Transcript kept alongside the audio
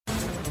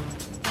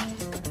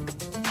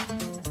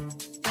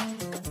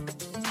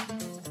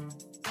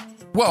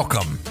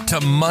Welcome to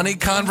Money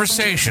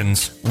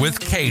Conversations with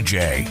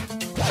KJ.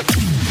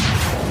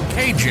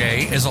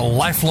 KJ is a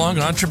lifelong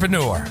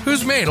entrepreneur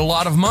who's made a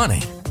lot of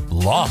money,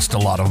 lost a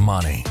lot of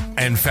money,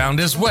 and found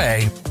his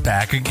way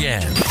back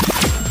again.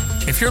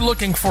 If you're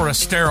looking for a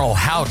sterile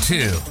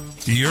how-to,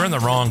 you're in the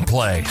wrong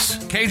place.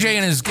 KJ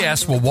and his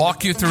guests will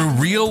walk you through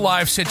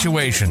real-life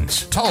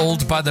situations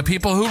told by the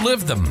people who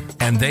live them,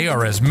 and they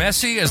are as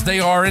messy as they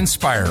are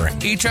inspiring.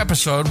 Each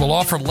episode will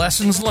offer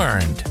lessons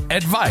learned,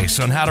 advice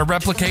on how to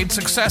replicate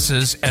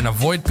successes and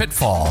avoid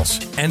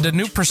pitfalls, and a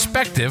new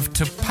perspective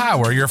to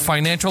power your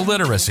financial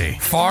literacy.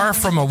 Far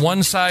from a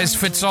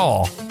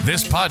one-size-fits-all,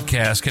 this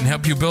podcast can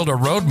help you build a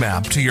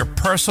roadmap to your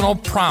personal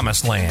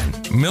promised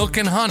land. Milk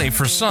and honey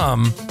for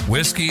some,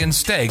 whiskey and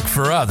steak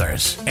for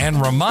others,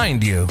 and remind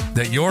you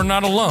that you're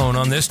not alone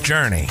on this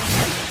journey.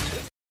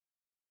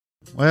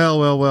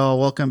 Well,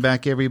 welcome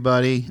back,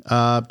 everybody,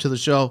 to the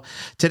show.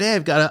 Today,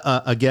 I've got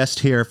a guest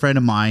here, a friend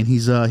of mine.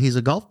 He's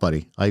a golf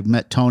buddy. I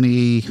met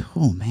Tony,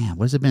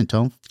 what has it been,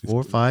 Tony?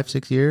 4, 5,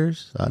 6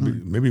 years?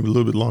 Maybe a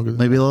little bit longer.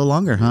 Maybe a little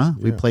longer, huh?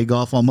 Yeah. We play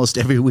golf almost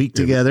every week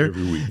together.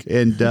 Every week.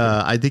 And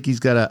I think he's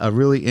got a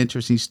really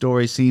interesting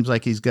story. Seems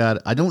like he's got,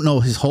 I don't know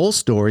his whole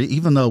story,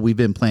 even though we've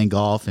been playing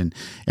golf and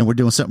we're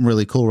doing something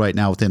really cool right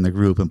now within the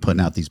group and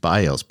putting out these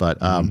bios. But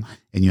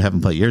and you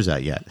haven't put yours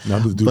out yet. No,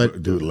 do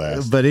it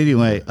last. But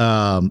anyway,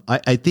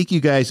 I think you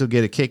guys will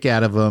get a kick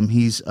out of him.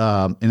 He's in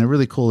a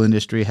really cool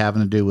industry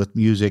having to do with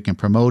music and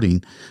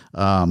promoting.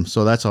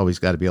 So that's always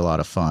got to be a lot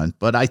of fun.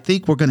 But I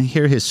think we're going to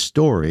hear his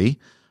story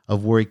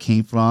of where he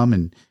came from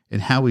and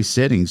how he's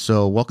sitting.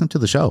 So welcome to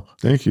the show.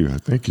 Thank you.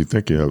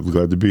 I'm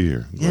glad to be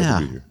here.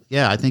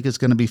 Yeah, I think it's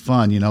going to be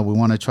fun. You know, we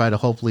want to try to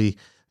hopefully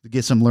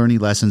get some learning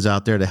lessons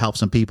out there to help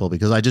some people,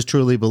 because I just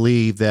truly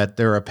believe that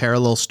there are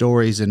parallel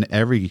stories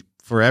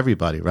for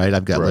everybody, right?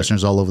 I've got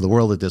listeners all over the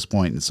world at this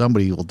point, and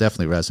somebody will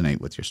definitely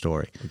resonate with your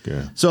story.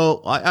 Okay.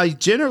 So I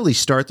generally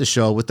start the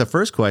show with the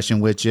first question,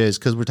 which is,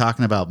 because we're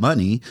talking about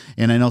money,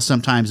 and I know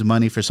sometimes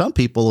money for some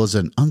people is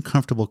an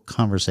uncomfortable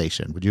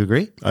conversation. Would you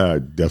agree? I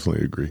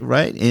definitely agree.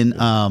 Right. And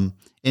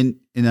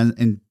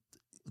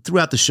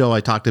throughout the show,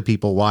 I talk to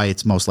people why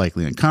it's most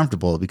likely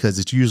uncomfortable, because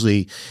it's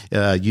usually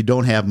you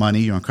don't have money,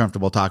 you're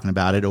uncomfortable talking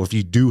about it, or if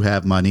you do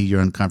have money, you're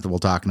uncomfortable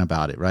talking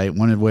about it, right?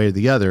 One way or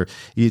the other,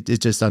 it's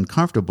just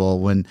uncomfortable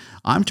when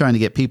I'm trying to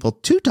get people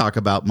to talk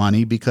about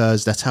money,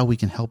 because that's how we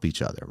can help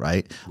each other,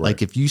 right?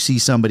 Like if you see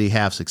somebody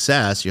have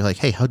success, you're like,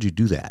 hey, how'd you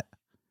do that?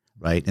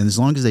 Right. And as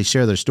long as they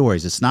share their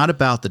stories, it's not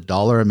about the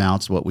dollar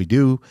amounts, what we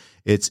do.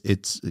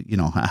 It's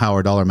how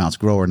our dollar amounts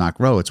grow or not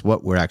grow. It's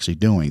what we're actually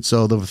doing.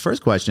 So the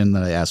first question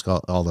that I ask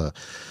all the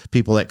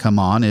people that come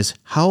on is,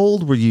 how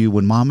old were you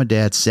when mom and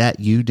dad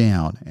sat you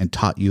down and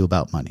taught you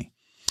about money?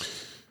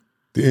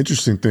 The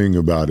interesting thing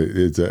about it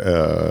is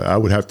I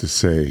would have to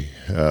say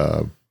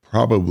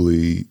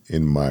probably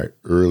in my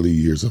early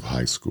years of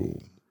high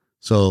school.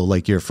 So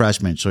like you're a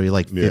freshman. So you're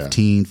like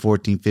 15,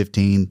 14,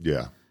 15.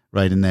 Yeah.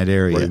 Right in that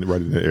area.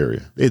 Right in that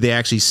area. They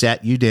actually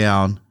sat you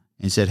down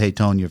and said, hey,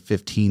 Tone, you're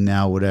 15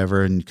 now,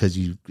 whatever. And because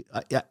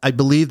I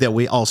believe that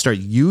we all start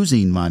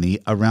using money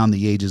around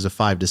the ages of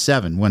 5 to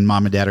 7, when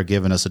mom and dad are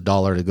giving us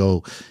 $1 to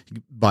go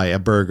buy a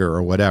burger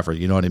or whatever.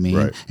 You know what I mean?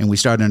 Right. And we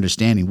start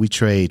understanding we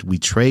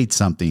trade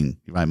something,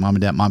 right? Mom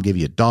give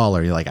you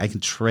 $1. You're like, I can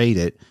trade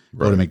it,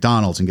 go to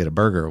McDonald's and get a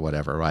burger or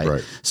whatever.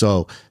 Right.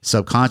 So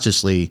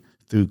subconsciously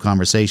through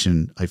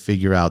conversation, I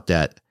figure out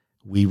that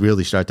we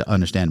really start to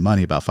understand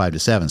money about 5 to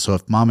 7. So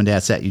if mom and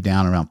dad sat you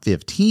down around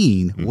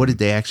 15, what did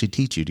they actually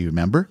teach you? Do you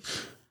remember?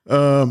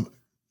 Well,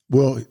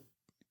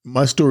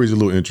 my story is a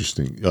little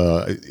interesting.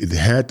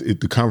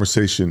 The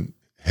conversation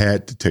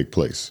had to take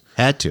place.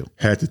 Had to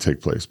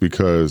take place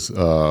because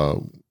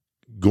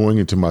going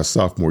into my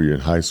sophomore year in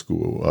high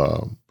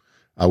school,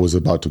 I was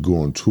about to go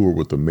on tour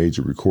with a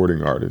major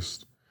recording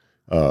artist.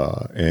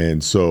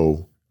 And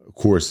so, of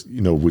course,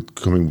 with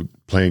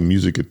playing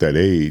music at that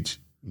age,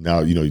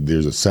 now,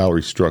 there's a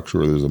salary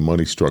structure or there's a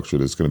money structure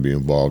that's going to be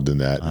involved in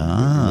that,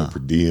 per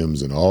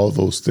diems and all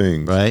those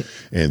things. Right.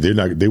 And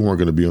they weren't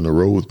going to be on the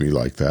road with me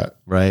like that.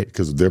 Right.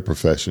 Because of their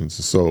professions.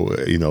 So,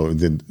 and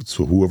then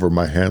whoever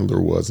my handler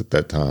was at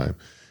that time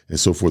and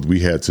so forth, we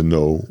had to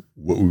know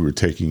what we were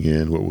taking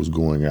in, what was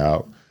going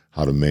out,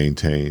 how to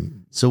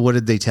maintain. So what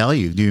did they tell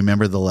you? Do you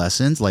remember the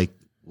lessons?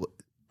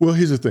 Well,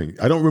 here's the thing.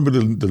 I don't remember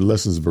the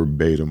lessons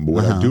verbatim, but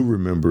what I do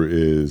remember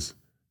is,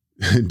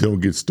 don't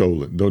get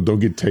stolen. Don't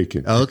get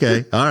taken.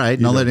 Okay. All right.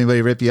 Don't let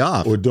anybody rip you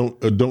off. Or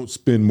don't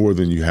spend more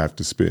than you have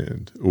to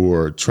spend.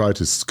 Or try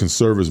to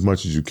conserve as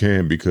much as you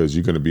can, because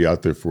you're going to be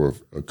out there for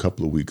a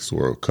couple of weeks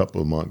or a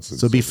couple of months.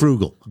 So be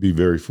frugal. Be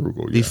very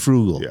frugal. Be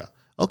frugal. Yeah.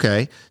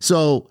 Okay.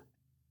 So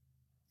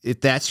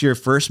if that's your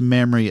first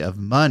memory of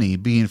money,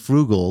 being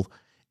frugal,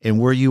 and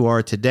where you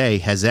are today,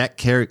 has that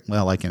carried?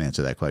 Well, I can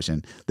answer that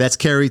question. That's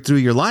carried through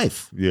your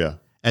life. Yeah.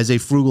 As a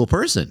frugal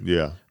person.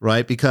 Yeah.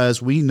 Right?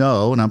 Because we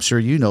know, and I'm sure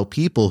you know,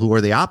 people who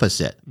are the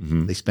opposite.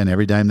 Mm-hmm. They spend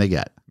every dime they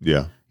get.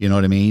 Yeah. You know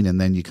what I mean?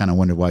 And then you kind of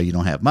wonder why you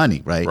don't have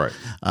money, right? Right.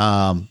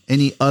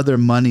 Any other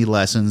money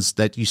lessons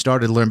that you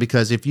started to learn?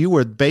 Because if you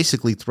were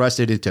basically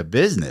thrusted into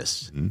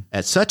business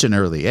at such an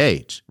early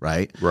age,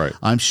 right? Right.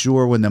 I'm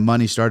sure when the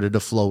money started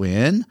to flow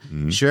in,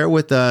 share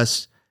with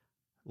us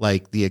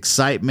like the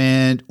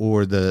excitement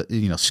or the,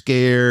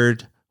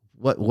 scared.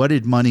 What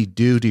did money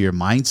do to your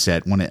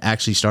mindset when it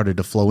actually started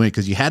to flow in?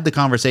 Because you had the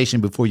conversation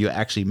before you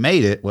actually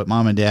made it. What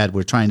mom and dad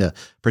were trying to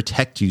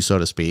protect you, so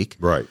to speak.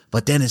 Right.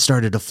 But then it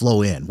started to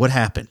flow in. What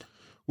happened?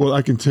 Well,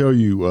 I can tell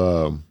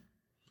you,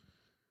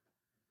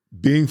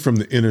 being from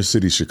the inner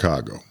city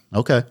Chicago.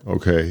 Okay.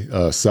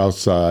 South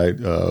Side,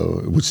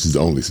 which is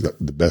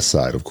the best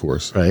side, of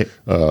course. Right.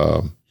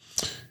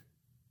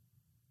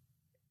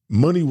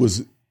 Money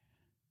was,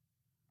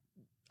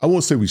 I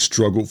won't say we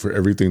struggled for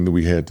everything that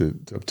we had to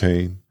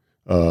obtain.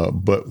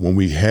 But when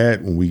we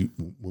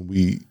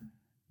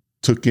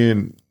took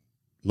in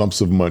lumps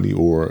of money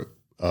or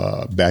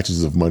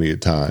batches of money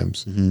at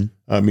times,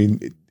 I mean,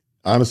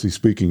 honestly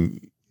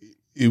speaking,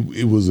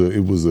 it was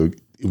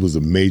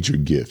a major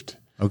gift.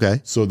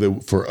 Okay. So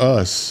that for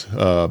us,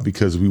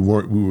 because we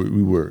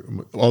were,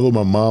 although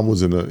my mom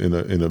was in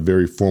a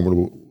very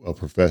formidable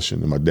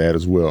profession and my dad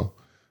as well,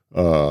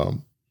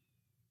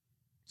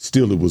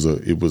 still it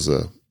was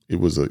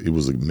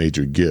a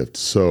major gift.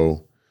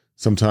 So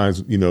sometimes,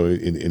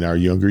 in our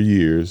younger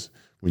years,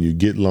 when you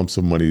get lumps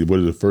of money, what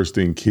are the first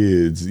thing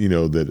kids,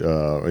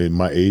 that in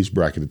my age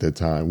bracket at that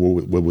time,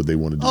 what would they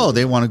want to do? Oh,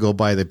 they want to go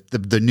buy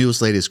the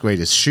newest, latest,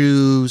 greatest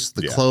shoes,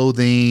 the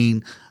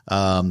clothing,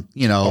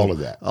 all of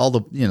that, all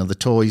the, the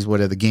toys,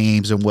 whatever, the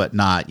games and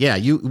whatnot. Yeah.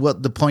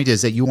 The point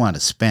is that you want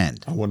to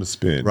spend. I want to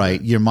spend. Right.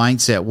 Man. Your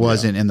mindset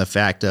wasn't in the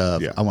fact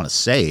of I want to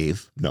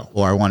save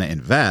or I want to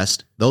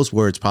invest. Those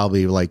words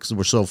probably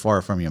were so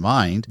far from your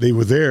mind. They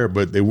were there,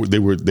 but they weren't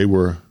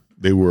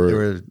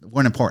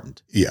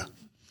important. Yeah.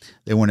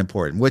 They weren't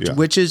important,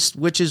 which is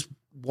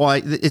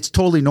why it's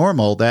totally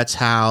normal. That's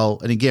how,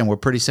 and again, we're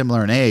pretty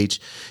similar in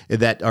age,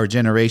 that our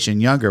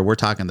generation younger, we're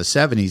talking the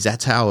 70s.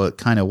 That's how it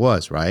kind of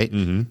was, right?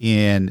 Mm-hmm.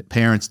 And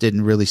parents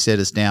didn't really sit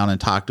us down and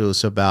talk to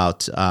us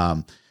about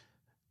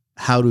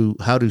how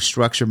to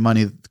structure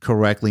money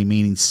correctly,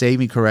 meaning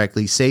saving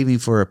correctly, saving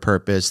for a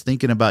purpose,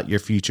 thinking about your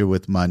future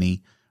with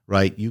money,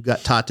 right? You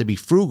got taught to be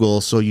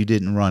frugal so you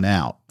didn't run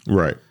out.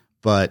 Right.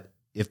 But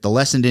if the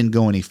lesson didn't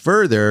go any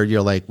further,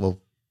 you're like, well,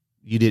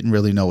 you didn't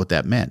really know what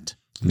that meant.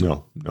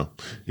 No.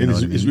 And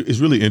it's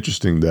really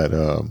interesting that,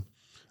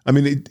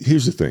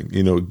 here's the thing,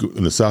 in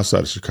the South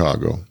Side of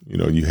Chicago,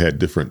 you had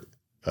different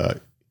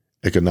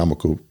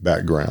economical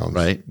backgrounds.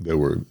 Right.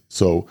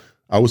 So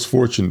I was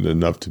fortunate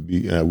enough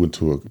I went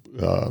to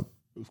a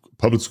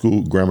public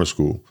school, grammar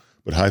school,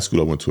 but high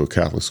school I went to a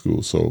Catholic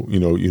school. So,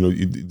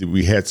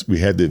 we had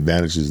the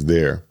advantages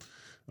there.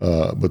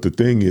 But the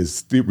thing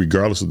is,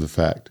 regardless of the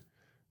fact,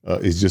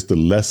 it's just the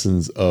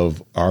lessons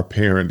of our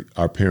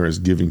parents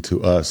giving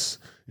to us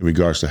in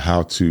regards to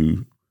how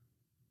to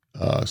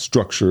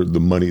structure the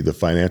money, the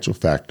financial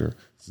factor.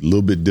 It's a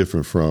little bit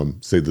different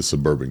from, say, the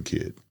suburban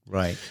kid.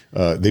 Right.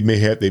 They may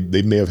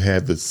have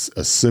had a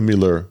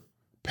similar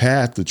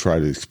path to try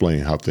to explain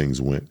how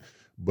things went,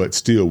 but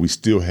we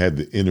still had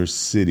the inner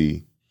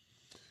city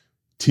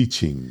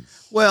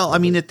teachings. Well,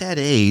 at that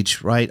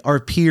age, right,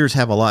 our peers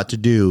have a lot to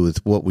do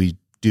with what we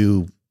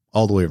do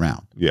all the way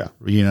around. Yeah.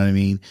 You know what I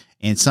mean?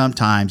 And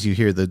sometimes you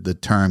hear the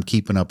term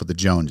keeping up with the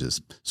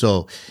Joneses.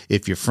 So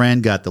if your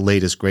friend got the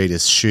latest,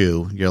 greatest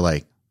shoe, you're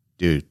like,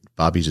 dude,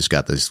 Bobby just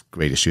got the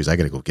greatest shoes. I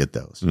got to go get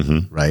those.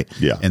 Mm-hmm. Right.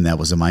 Yeah. And that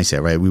was the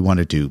mindset, right? We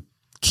wanted to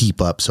keep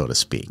up, so to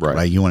speak.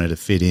 Right. You wanted to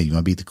fit in. You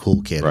want to be the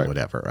cool kid or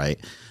whatever. Right.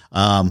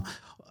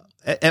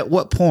 At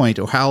what point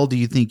or how old do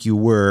you think you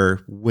were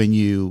when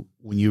you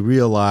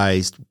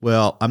realized,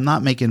 well, I'm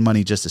not making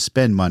money just to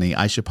spend money.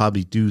 I should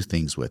probably do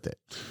things with it.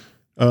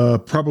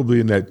 Probably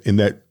in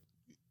that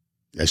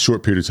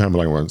short period of time,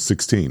 like around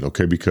 16.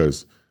 Okay,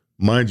 because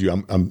mind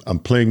you, I'm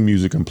playing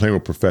music. I'm playing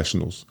with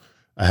professionals.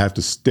 I have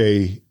to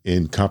stay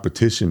in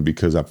competition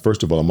because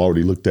first of all, I'm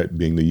already looked at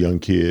being the young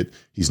kid.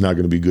 He's not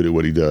going to be good at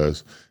what he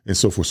does, and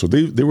so forth. So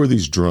there were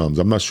these drums.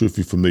 I'm not sure if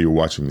you're familiar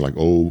watching like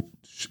old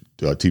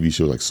TV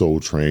shows like Soul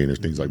Train or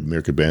things like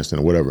American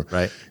Bandstand or whatever.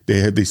 Right. They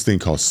had this thing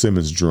called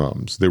Simmons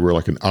drums. They were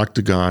like an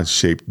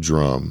octagon-shaped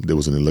drum. There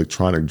was an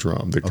electronic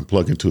drum that can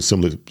plug into a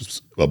similar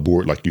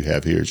board like you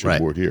have here. It's your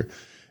board here.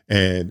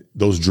 And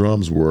those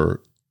drums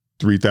were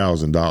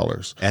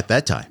 $3,000. At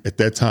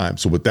that time.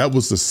 So, but that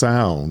was the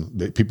sound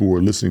that people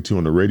were listening to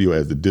on the radio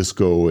as the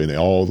disco and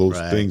all those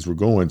things were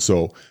going.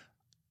 So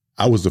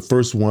I was the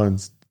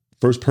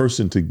first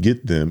person to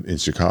get them in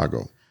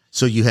Chicago.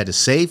 So you had to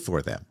save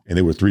for them, and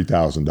they were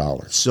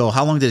 $3,000. So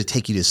how long did it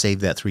take you to save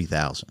that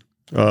 $3,000?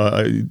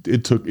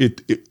 It took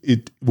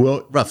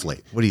well, roughly.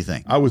 What do you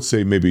think? I would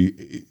say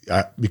maybe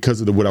because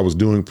of what I was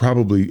doing,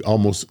 probably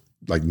almost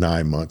like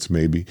 9 months,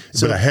 maybe.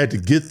 So, but I had to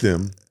get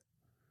them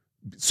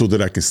so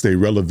that I can stay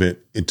relevant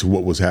into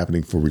what was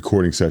happening for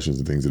recording sessions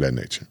and things of that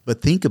nature.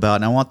 But think about,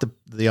 and I want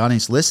the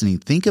audience listening,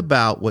 think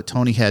about what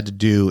Tony had to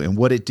do and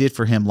what it did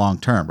for him long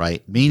term,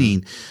 right?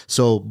 Meaning,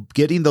 so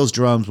getting those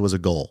drums was a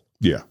goal.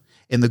 Yeah.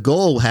 And the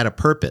goal had a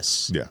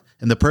purpose. Yeah.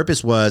 And the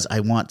purpose was,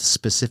 I want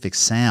specific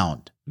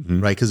sound,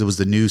 right? Because it was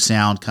the new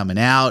sound coming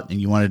out and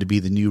you wanted to be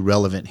the new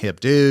relevant hip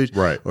dude,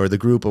 right, or the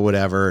group or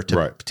whatever to,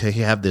 right, to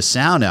have this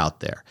sound out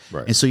there.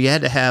 Right. And so you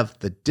had to have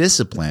the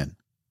discipline,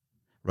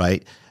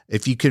 right?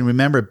 If you can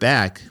remember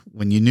back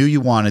when you knew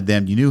you wanted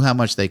them, you knew how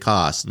much they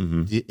cost,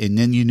 and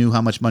then you knew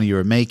how much money you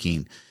were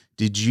making.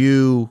 Did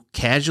you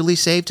casually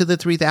save to the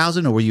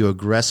 3,000 or were you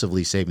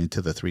aggressively saving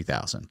to the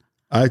 3,000?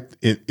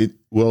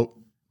 Well,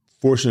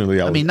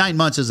 fortunately, I mean, 9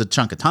 months is a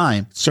chunk of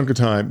time.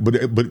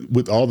 But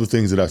with all the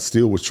things that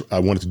I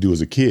wanted to do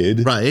as a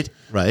kid, right,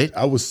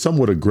 I was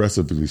somewhat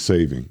aggressively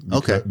saving.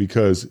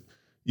 Because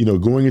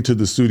going into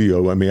the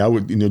studio, I mean, I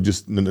would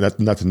just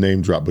not to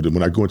name drop, but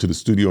when I go into the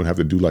studio and have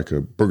to do like a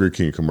Burger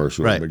King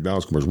commercial, or a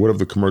McDonald's commercial,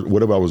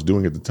 whatever I was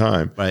doing at the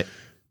time, right.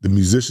 The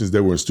musicians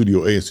that were in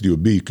Studio A and Studio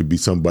B could be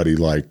somebody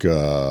like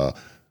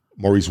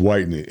Maurice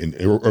White in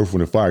Earth,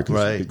 Wind & Fire,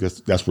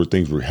 because that's where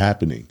things were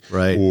happening.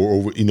 Right.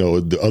 Or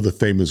the other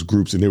famous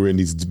groups, and they were in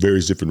these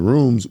various different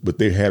rooms, but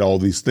they had all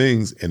these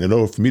things. And in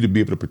order for me to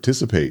be able to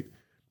participate,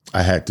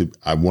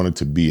 I wanted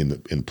to be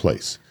in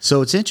place.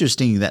 So it's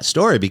interesting, that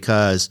story,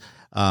 because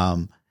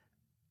I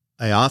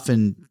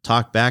often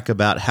talk back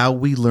about how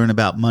we learn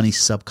about money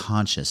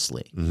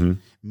subconsciously.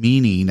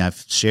 Meaning,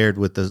 I've shared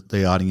with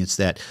the audience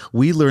that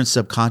we learn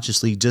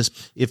subconsciously.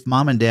 Just if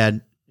mom and dad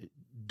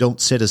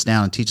don't sit us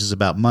down and teach us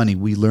about money,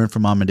 we learn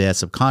from mom and dad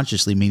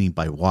subconsciously, meaning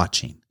by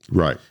watching.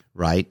 Right.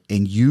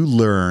 And you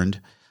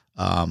learned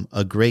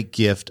a great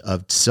gift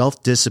of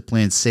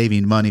self-discipline,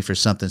 saving money for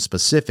something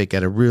specific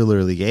at a real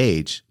early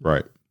age.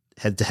 Right.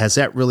 Has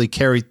that really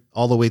carried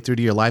all the way through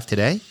to your life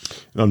today?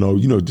 No,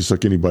 just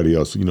like anybody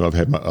else, I've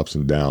had my ups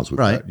and downs with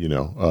that,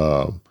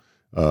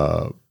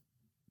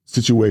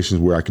 situations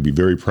where I could be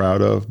very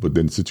proud of, but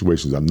then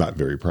situations I'm not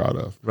very proud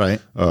of. Right.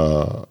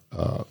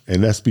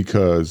 And that's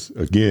because,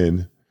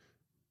 again,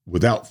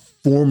 without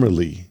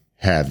formally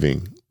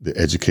having the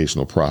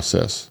educational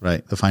process.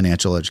 Right. The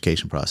financial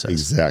education process.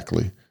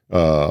 Exactly.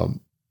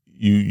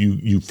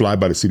 You fly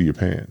by the seat of your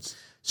pants.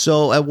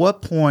 So at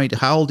what point,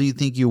 how old do you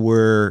think you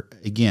were,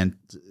 again,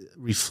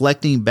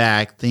 reflecting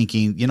back,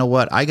 thinking, you know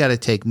what, I got to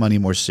take money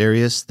more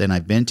serious than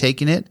I've been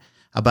taking it?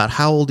 About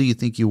how old do you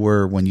think you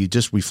were when you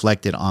just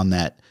reflected on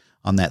that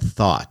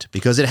thought?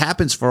 Because it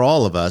happens for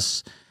all of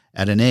us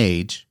at an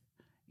age,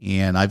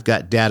 and I've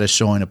got data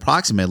showing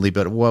approximately,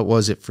 but what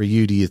was it for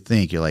you, do you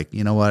think? You're like,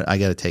 you know what, I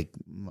got to take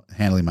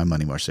handling my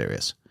money more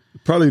serious.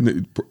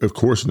 Probably,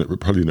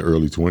 probably in the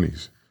early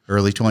 20s.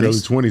 Early 20s?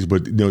 Early 20s,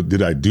 but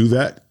did I do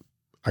that?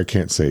 I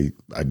can't say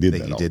I did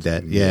that. You did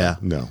that, yeah.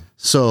 No.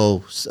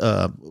 So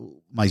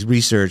my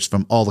research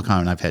from all the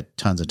comment, I've had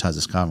tons and tons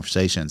of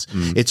conversations.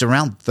 It's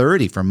around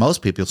 30 for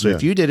most people. So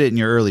if you did it in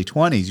your early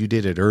 20s, you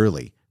did it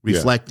early,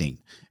 reflecting.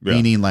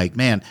 Meaning like,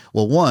 man,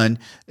 well, one,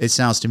 it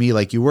sounds to me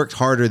like you worked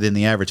harder than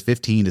the average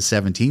 15 to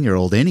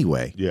 17-year-old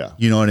anyway. Yeah.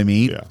 You know what I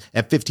mean? Yeah.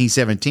 At 15,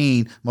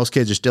 17, most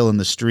kids are still in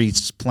the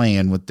streets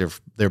playing with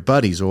their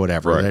buddies or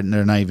whatever. Right.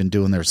 They're not even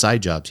doing their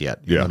side jobs yet.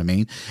 You know what I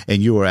mean?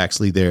 And you were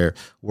actually there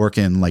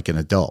working like an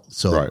adult.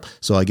 So,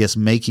 so I guess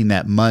making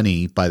that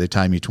money by the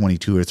time you're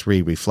 22 or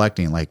 3,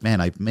 reflecting like, man,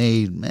 I've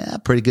made a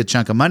pretty good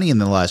chunk of money in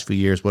the last few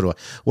years. What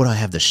do I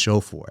have to show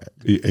for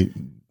it?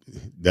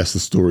 That's the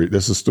story.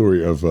 That's the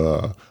story of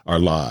our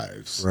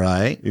lives,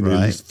 right?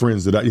 These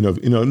friends that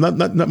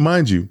not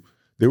mind you,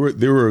 there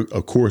were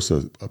of course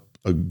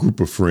a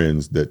group of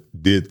friends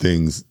that did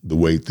things the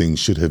way things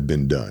should have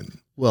been done.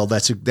 Well,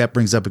 that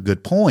brings up a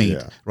good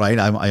point, right?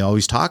 I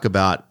always talk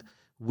about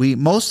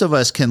most of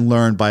us can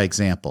learn by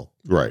example,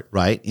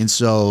 right? And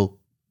so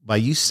by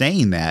you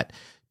saying that,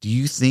 do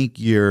you think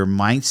your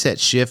mindset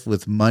shift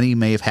with money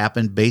may have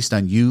happened based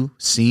on you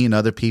seeing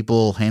other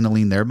people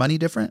handling their money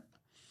different?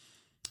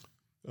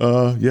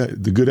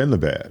 The good and the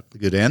bad. The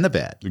good and the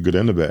bad. The good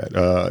and the bad.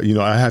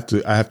 I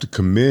have to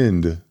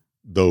commend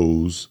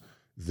those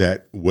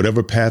that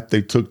whatever path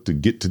they took to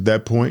get to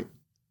that point,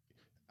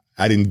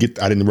 I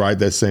didn't ride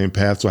that same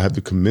path. So I have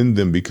to commend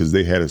them because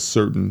they had a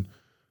certain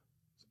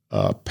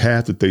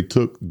path that they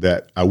took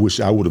that I wish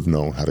I would have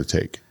known how to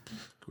take.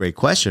 Great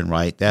question,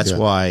 right? That's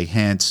why,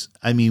 hence,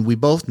 I mean, we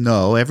both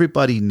know,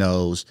 everybody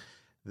knows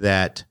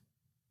that,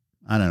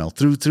 I don't know,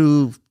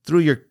 through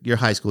your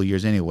high school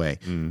years anyway,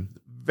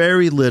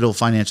 very little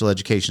financial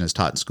education is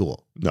taught in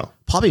school. No.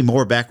 Probably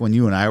more back when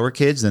you and I were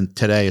kids than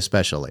today,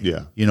 especially.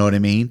 Yeah. You know what I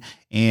mean?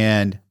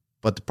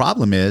 But the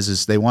problem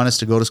is they want us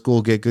to go to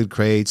school, get good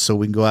grades so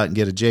we can go out and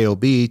get a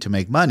job to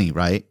make money,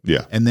 right?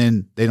 Yeah. And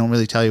then they don't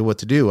really tell you what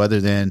to do other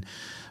than,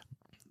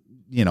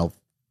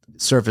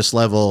 surface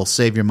level,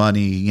 save your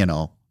money, get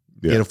a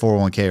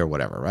 401k or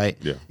whatever, right?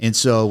 Yeah. And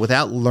so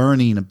without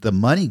learning the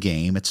money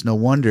game, it's no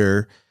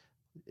wonder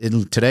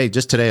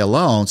just today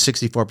alone,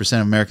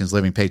 64% of Americans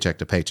living paycheck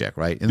to paycheck,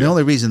 right? And the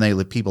only reason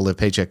people live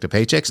paycheck to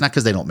paycheck is not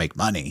because they don't make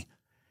money.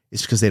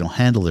 It's because they don't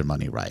handle their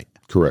money right.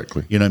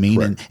 Correctly. You know what I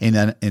mean?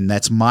 And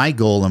that's my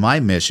goal and my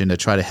mission to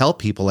try to help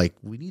people. Like,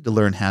 we need to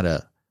learn how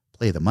to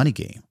play the money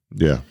game.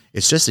 Yeah.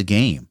 It's just a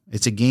game.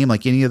 It's a game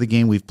like any other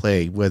game we've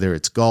played, whether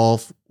it's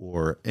golf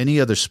or any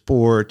other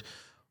sport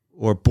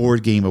or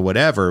board game or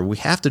whatever. We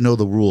have to know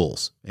the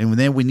rules. And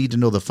then we need to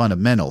know the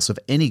fundamentals of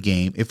any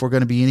game if we're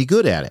going to be any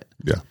good at it.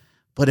 Yeah.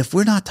 But if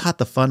we're not taught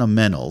the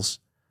fundamentals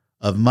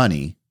of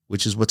money,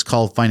 which is what's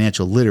called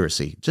financial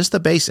literacy, just the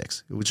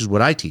basics, which is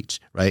what I teach,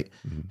 right?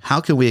 Mm-hmm.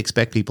 How can we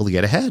expect people to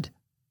get ahead?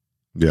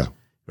 Yeah.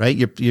 Right?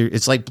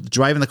 It's like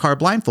driving the car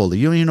blindfolded.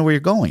 You don't even know where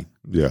you're going.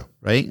 Yeah.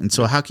 Right? And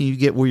so how can you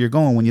get where you're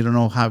going when you don't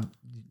know how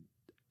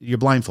you're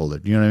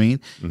blindfolded? You know what I mean?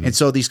 Mm-hmm. And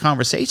so these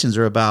conversations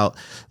are about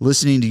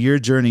listening to your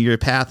journey, your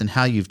path, and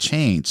how you've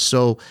changed.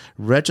 So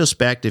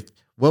retrospective,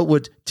 what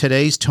would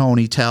today's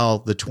Tony tell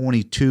the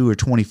 22 or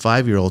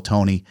 25-year-old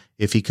Tony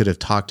if he could have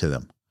talked to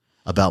them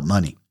about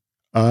money?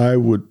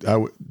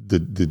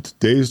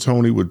 Today's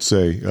Tony would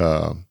say,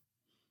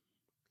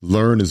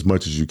 learn as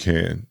much as you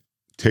can.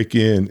 Take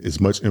in as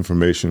much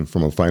information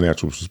from a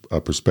financial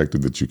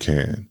perspective that you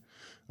can,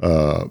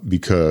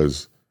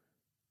 because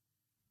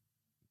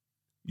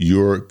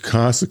your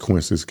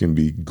consequences can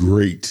be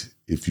great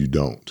if you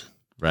don't.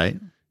 Right.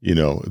 You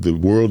know, the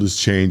world is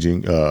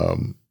changing.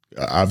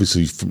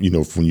 Obviously, from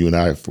you and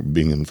I, from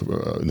being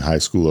in high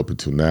school up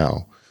until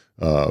now,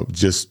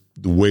 just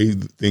the way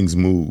things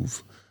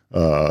move.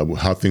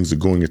 How things are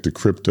going into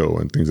crypto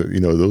and things that,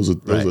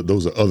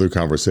 those are other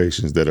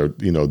conversations that are,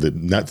 that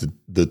not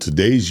the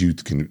today's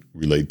youth can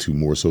relate to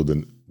more so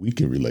than we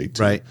can relate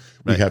to. Right.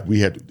 We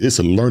had it's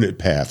a learned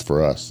path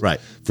for us. Right.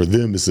 For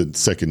them, it's a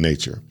second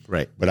nature.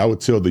 Right. But I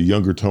would tell the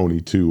younger Tony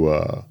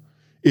to,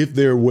 if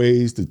there are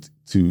ways to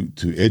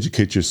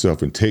educate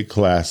yourself and take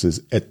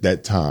classes at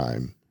that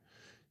time,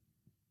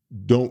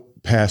 don't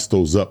pass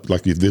those up.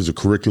 Like if there's a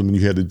curriculum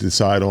you had to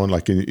decide on,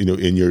 like in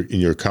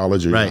your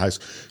college or your high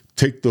school.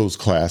 Take those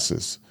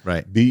classes,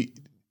 right?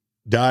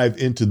 Dive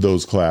into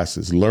those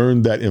classes,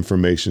 learn that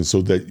information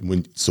so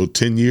that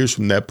 10 years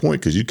from that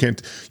point, because you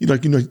can't, you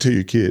tell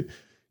your kid,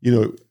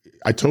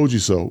 I told you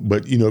so,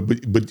 but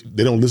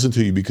they don't listen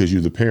to you because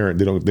you're the parent.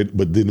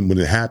 But then when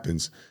it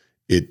happens,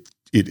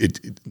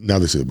 now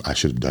they say, I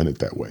should have done it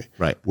that way.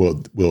 Right.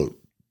 Well,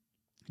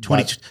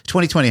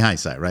 2020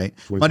 hindsight, right?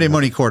 Monday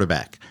morning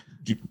quarterback.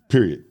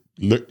 Period.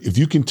 If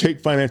you can take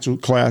financial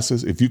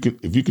classes, if you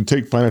can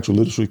take financial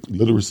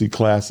literacy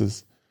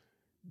classes,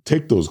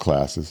 take those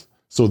classes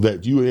so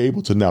that you are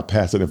able to now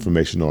pass that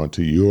information on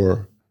to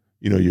your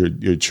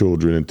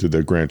children and to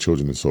their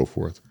grandchildren and so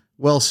forth.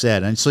 Well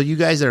said. And so you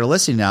guys that are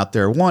listening out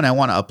there, one, I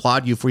want to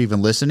applaud you for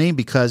even listening,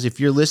 because if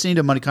you're listening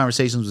to Money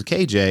Conversations with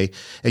KJ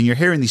and you're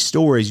hearing these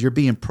stories, you're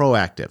being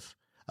proactive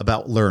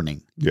about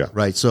learning. Yeah.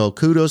 Right. So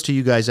kudos to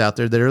you guys out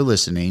there that are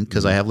listening,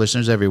 because I have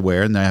listeners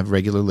everywhere and I have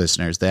regular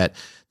listeners that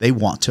they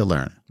want to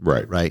learn.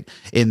 Right. Right.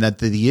 And that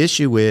the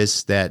issue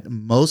is that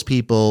most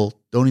people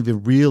don't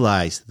even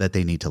realize that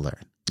they need to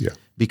learn. Yeah.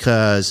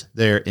 Because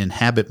they're in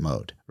habit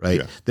mode.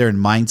 Right. Yeah. They're in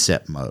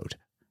mindset mode.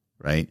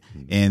 Right.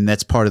 Mm-hmm. And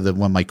that's part of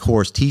what my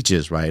course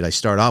teaches. Right. I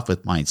start off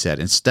with mindset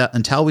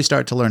until we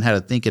start to learn how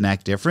to think and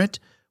act different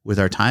with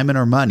our time and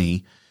our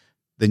money.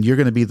 Then you're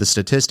going to be the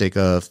statistic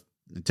of,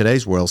 in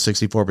today's world,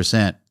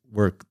 64%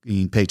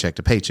 working paycheck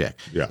to paycheck.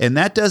 Yeah. And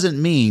that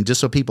doesn't mean, just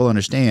so people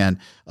understand,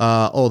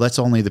 that's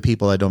only the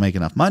people that don't make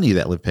enough money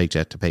that live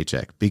paycheck to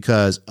paycheck.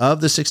 Because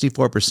of the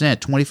 64%,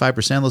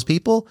 25% of those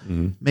people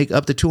make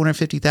up to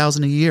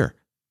 $250,000 a year.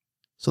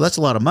 So that's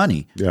a lot of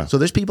money. Yeah. So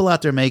there's people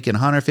out there making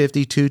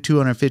 $150,000 to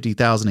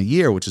 $250,000 a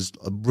year, which is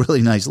a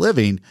really nice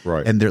living.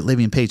 Right. And they're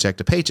living paycheck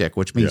to paycheck,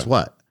 which means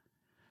what?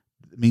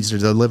 It means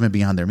they're living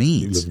beyond their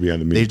means.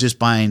 They're just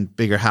buying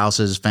bigger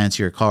houses,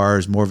 fancier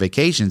cars, more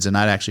vacations, and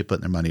not actually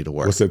putting their money to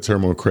work. What's that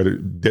term on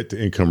credit? Debt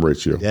to income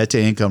ratio. Debt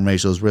to income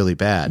ratio is really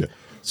bad. Yeah.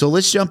 So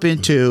let's jump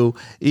into,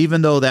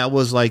 even though that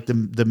was like the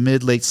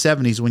mid-late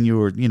 70s when you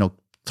were,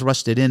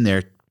 thrusted in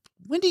there,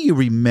 when do you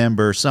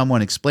remember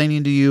someone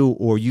explaining to you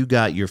or you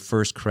got your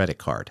first credit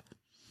card?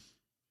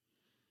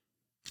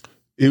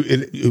 That's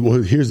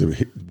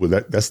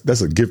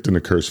a gift and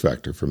a curse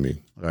factor for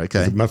me.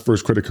 Okay. My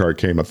first credit card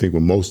came, I think,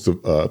 when most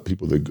of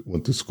people that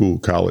went to school,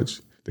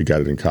 college, they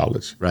got it in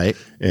college. Right.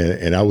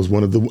 And I was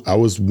one of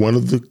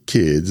the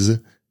kids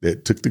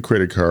that took the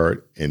credit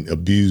card and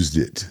abused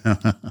it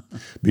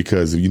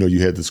because, you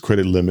had this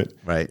credit limit.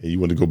 Right. And you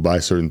wanted to go buy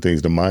certain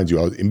things. To mind you,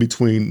 I was in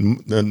between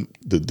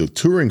the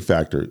touring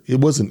factor. It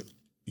wasn't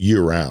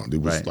year round.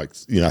 It was like,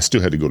 I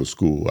still had to go to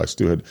school.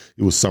 It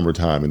was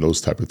summertime and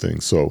those type of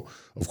things. So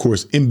of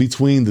course, in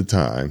between the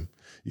time,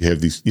 you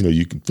have these,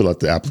 you can fill out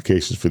the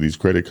applications for these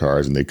credit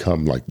cards and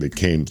they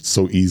came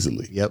so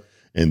easily. Yep.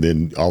 And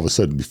then all of a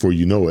sudden, before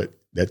you know it,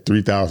 that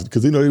 $3,000,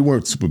 because they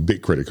weren't super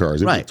big credit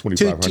cards. They were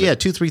 $2,500.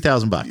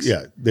 $2,000-$3,000.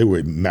 Yeah. They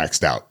were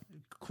maxed out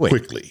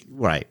quickly.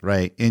 Right.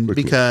 And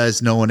quickly.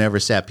 Because no one ever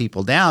sat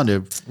people down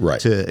to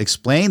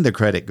explain the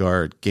credit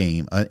card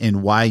game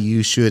and why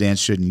you should and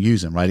shouldn't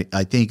use them. Right.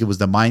 I think it was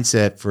the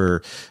mindset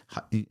for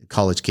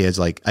college kids.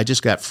 Like, I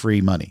just got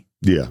free money.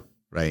 Yeah.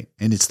 Right.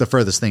 And it's the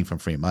furthest thing from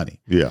free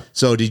money. Yeah.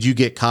 So did you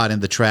get caught in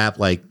the trap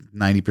like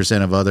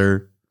 90% of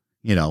other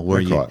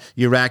where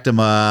you racked them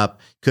up,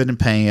 couldn't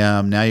pay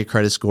them. Now your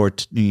credit score,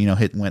 went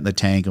in the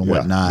tank and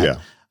whatnot.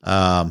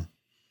 Yeah.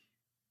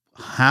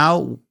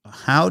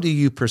 How do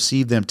you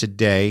perceive them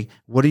today?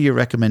 What are your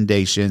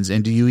recommendations,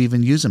 and do you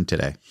even use them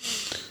today?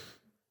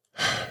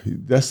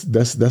 That's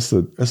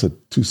a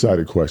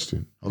two-sided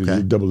question. Okay.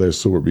 It's a double-edged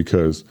sword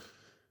because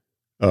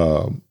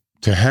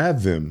to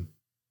have them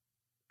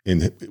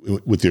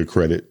with your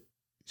credit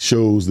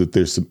shows that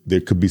there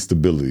could be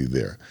stability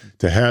there.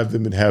 To have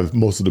them and have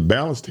most of the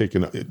balance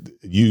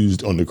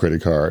used on the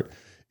credit card,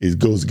 it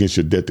goes against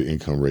your debt to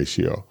income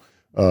ratio.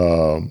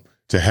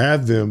 To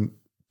have them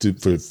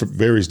for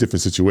various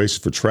different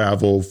situations, for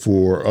travel,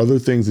 for other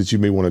things that you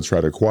may want to try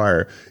to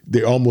acquire,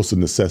 they're almost a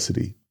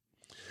necessity.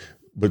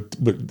 But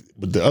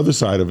the other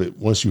side of it,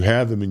 once you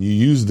have them and you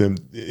use them,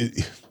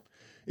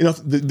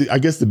 I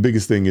guess the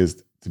biggest thing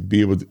is to be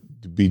able to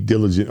be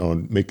diligent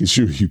on making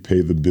sure you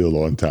pay the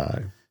bill on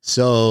time.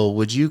 So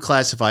would you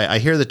classify, I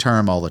hear the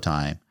term all the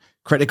time,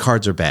 credit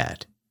cards are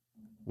bad.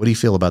 What do you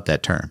feel about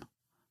that term?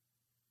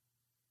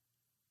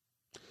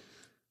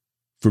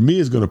 For me,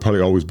 it's going to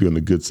probably always be on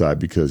the good side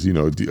because,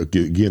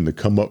 again, to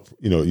come up,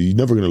 you're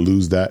never going to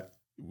lose that.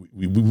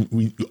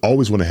 We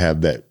always want to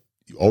have that.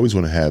 You always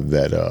want to have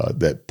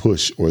that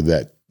push or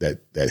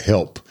that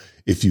help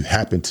if you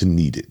happen to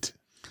need it.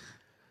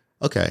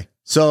 Okay.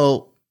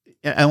 So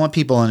I want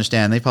people to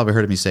understand, they've probably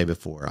heard me say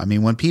before. I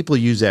mean, when people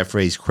use that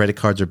phrase, credit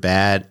cards are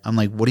bad, I'm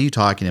like, what are you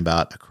talking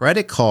about? A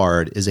credit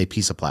card is a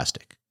piece of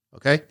plastic.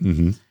 Okay.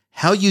 Mm-hmm.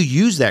 How you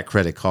use that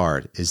credit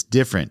card is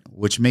different,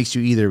 which makes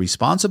you either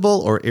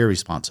responsible or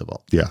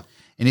irresponsible. Yeah.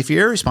 And if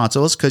you're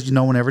irresponsible, it's because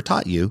no one ever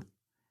taught you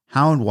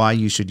how and why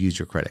you should use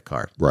your credit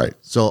card. Right.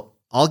 So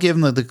I'll give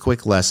them the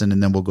quick lesson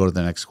and then we'll go to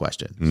the next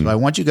question. Mm-hmm. So I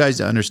want you guys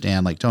to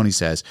understand, like Tony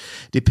says,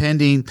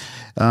 depending,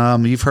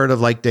 you've heard of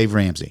like Dave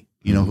Ramsey.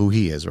 You know who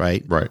he is,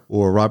 right? Right.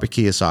 Or Robert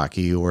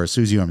Kiyosaki or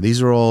Susie Orman.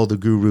 These are all the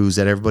gurus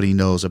that everybody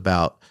knows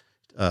about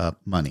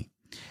money.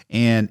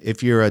 And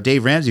if you're a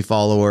Dave Ramsey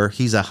follower,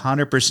 he's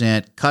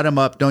 100% cut them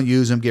up, don't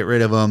use them, get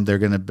rid of them. They're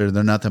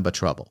nothing but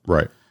trouble.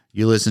 Right.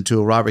 You listen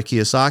to a Robert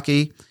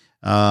Kiyosaki,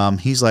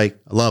 he's like,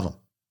 I love them,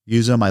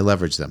 use them, I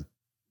leverage them.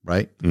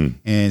 Right. Mm.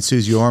 And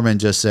Susie Orman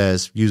just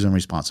says, use them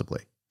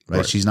responsibly.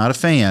 Right. She's not a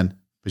fan,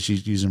 but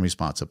she's using them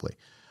responsibly.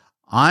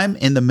 I'm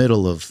in the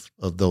middle of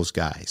those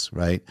guys,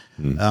 right?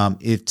 Mm.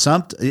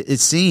 It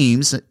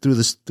seems through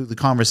the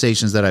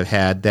conversations that I've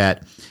had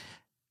that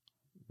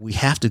we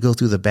have to go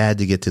through the bad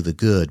to get to the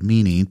good,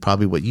 meaning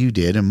probably what you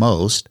did and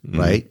most,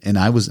 right? And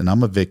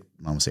I'm a victim.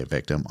 I won't say a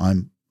victim.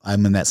 I'm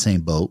in that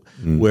same boat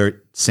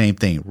where same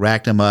thing,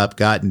 racked them up,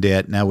 got in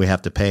debt. Now we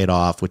have to pay it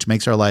off, which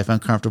makes our life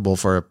uncomfortable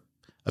for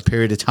a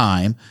period of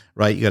time,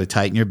 right? You got to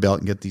tighten your belt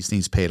and get these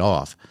things paid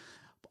off.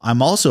 I'm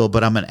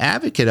an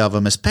advocate of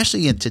them,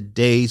 especially in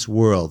today's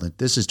world. And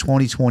this is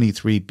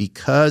 2023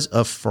 because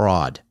of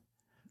fraud,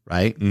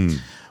 right? Mm.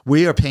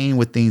 We are paying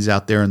with things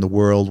out there in the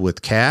world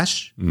with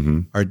cash,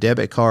 our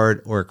debit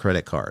card, or a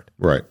credit card.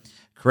 Right.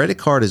 Credit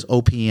card is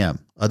OPM,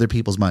 other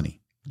people's money.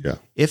 Yeah.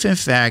 If in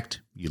fact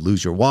you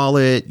lose your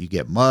wallet, you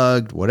get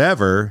mugged,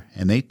 whatever,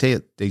 and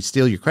they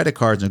steal your credit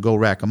cards and go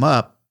rack them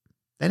up,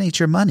 that ain't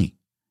your money.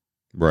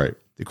 Right.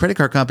 The credit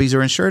card companies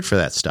are insured for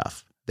that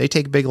stuff. They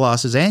take big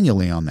losses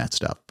annually on that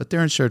stuff, but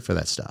they're insured for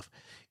that stuff.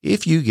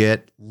 If you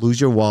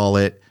lose your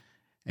wallet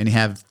and you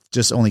have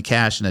just only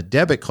cash and a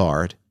debit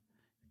card,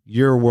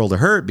 you're a world of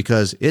hurt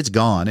because it's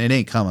gone. It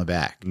ain't coming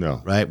back.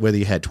 No. Right? Whether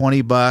you had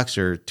 $20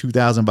 or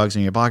 $2,000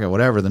 in your pocket,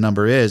 whatever the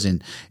number is,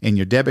 and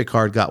your debit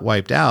card got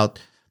wiped out,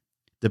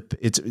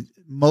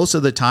 most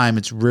of the time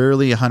it's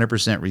rarely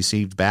 100%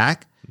 received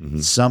back. Mm-hmm.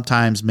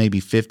 Sometimes maybe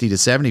 50 to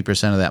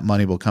 70% of that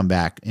money will come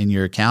back in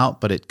your account,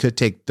 but it could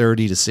take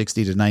 30 to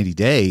 60 to 90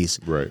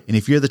 days. Right. And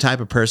if you're the type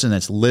of person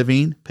that's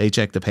living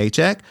paycheck to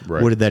paycheck,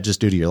 what did that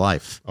just do to your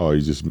life? Oh, you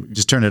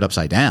just turn it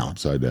upside down.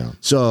 Upside down.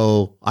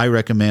 So I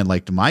recommend,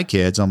 like to my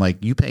kids, I'm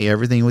like, you pay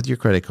everything with your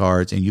credit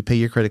cards, and you pay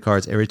your credit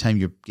cards every time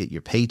you get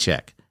your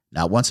paycheck,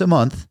 not once a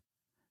month,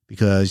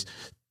 because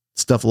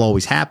stuff will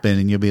always happen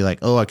and you'll be like,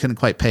 oh, I couldn't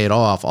quite pay it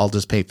off. I'll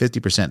just pay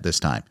 50% this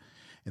time.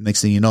 And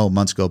next thing you know,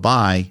 months go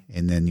by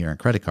and then you're in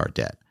credit card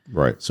debt.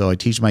 Right. So I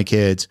teach my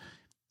kids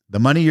the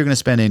money you're going to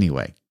spend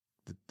anyway,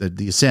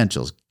 the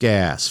essentials,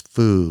 gas,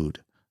 food,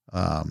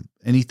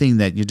 anything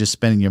that you're just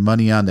spending your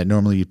money on that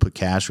normally you put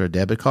cash or a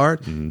debit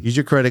card, use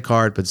your credit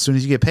card. But as soon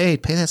as you get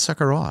paid, pay that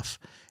sucker off.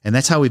 And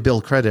that's how we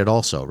build credit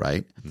also.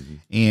 Right. Mm-hmm.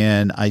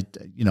 And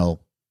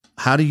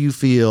how do you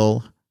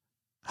feel?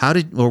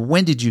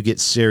 When did you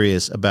get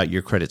serious about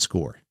your credit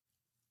score?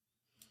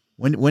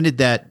 When did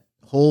that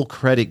whole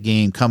credit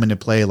game come into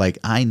play? Like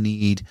I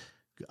need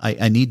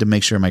to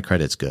make sure my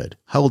credit's good.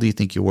 How old do you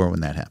think you were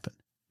when that happened?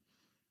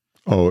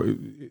 Oh,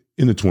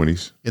 in the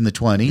 20s. In the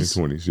 20s?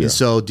 In the 20s, yeah. And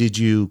so did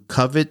you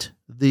covet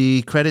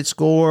the credit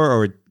score,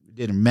 or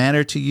did it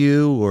matter to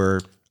you,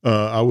 or?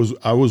 I was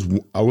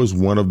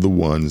one of the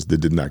ones that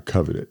did not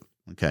covet it.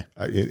 Okay.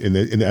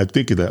 And I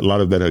think that a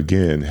lot of that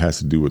again has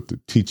to do with the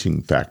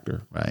teaching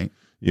factor. Right.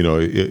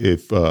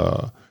 If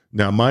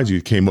now mind you,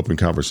 it came up in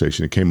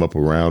conversation, it came up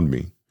around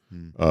me.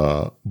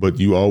 But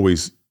you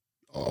always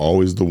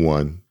the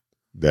one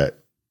that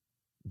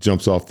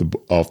jumps off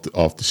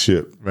the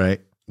ship,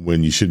 right,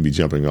 when you shouldn't be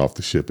jumping off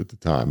the ship at the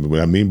time. And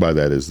what I mean by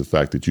that is the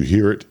fact that you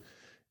hear it,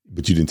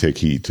 but you didn't take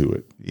heed to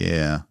it.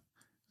 Yeah.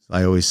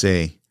 I always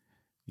say,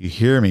 you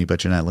hear me,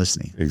 but you're not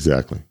listening.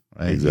 Exactly.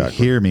 Right. Exactly. You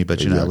hear me,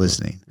 but you're not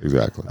listening.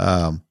 Exactly.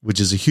 Which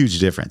is a huge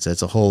difference.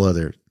 That's a whole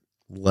other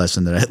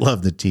lesson that I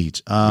love to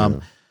teach.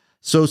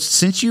 So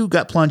since you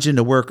got plunged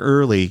into work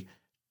early,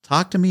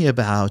 talk to me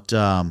about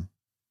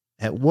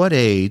at what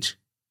age,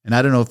 and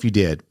I don't know if you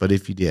did, but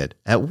if you did,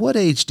 at what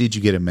age did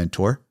you get a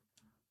mentor?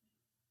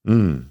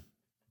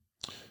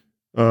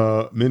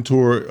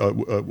 Mentor,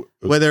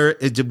 whether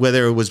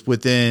it was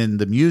within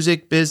the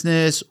music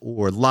business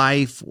or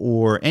life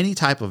or any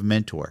type of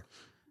mentor.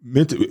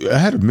 I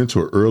had a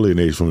mentor early in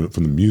age from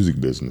the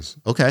music business.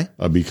 Okay.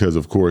 Because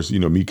of course,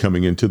 me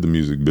coming into the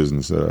music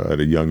business at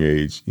a young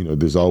age,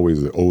 there's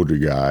always an older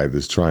guy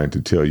that's trying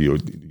to tell you,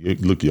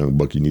 look, young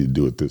buck, you need to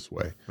do it this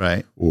way.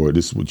 Right. Or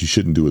this is what you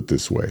shouldn't do it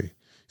this way.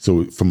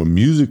 So from a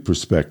music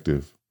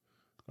perspective,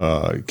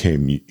 it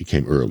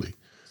came early.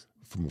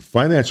 From a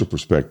financial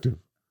perspective,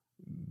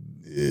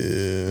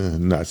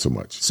 not so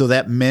much. So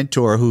that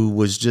mentor who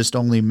was just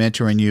only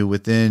mentoring you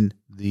within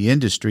the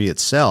industry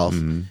itself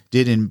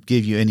didn't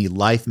give you any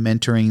life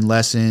mentoring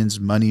lessons,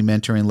 money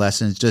mentoring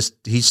lessons. Just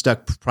he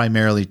stuck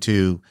primarily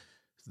to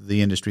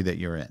the industry that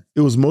you're in.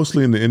 It was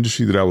mostly in the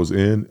industry that I was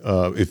in.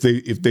 If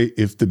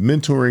the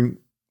mentoring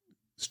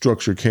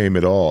structure came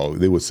at all,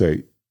 they would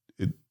say,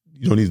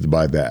 you don't need to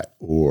buy that,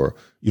 or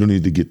you don't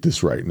need to get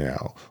this right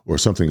now, or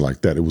something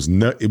like that. It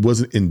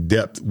wasn't in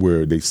depth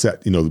where they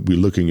sat, we're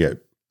looking at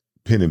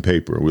pen and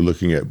paper, we're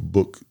looking at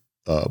book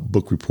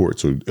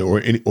reports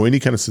or any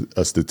kind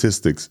of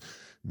statistics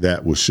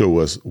that will show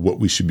us what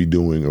we should be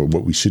doing or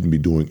what we shouldn't be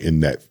doing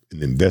in an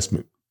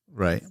investment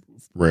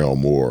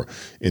realm or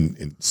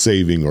in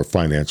saving or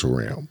financial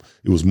realm.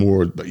 It was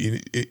more,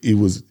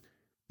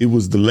 it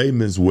was the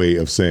layman's way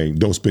of saying,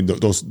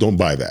 don't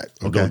buy that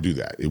or don't do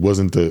that. It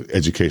wasn't the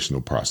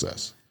educational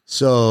process.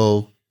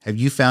 So have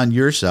you found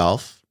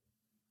yourself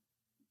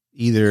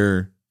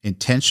either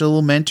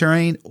intentional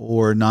mentoring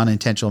or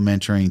non-intentional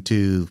mentoring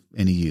to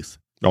any youth?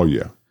 Oh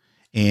yeah.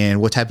 And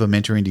what type of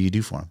mentoring do you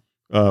do for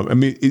them?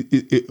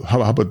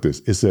 How about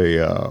this? It's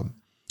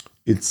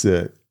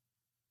a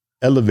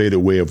elevated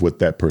way of what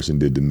that person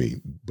did to me,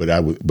 but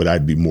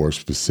I'd be more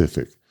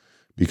specific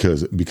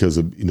because of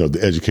the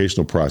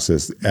educational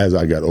process as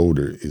I got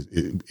older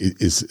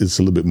it's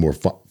a little bit more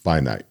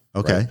finite.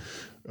 Okay.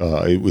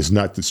 Right? It was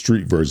not the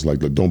street version,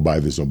 like, look, don't buy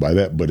this, don't buy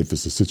that. But if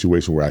it's a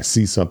situation where I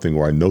see something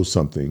or I know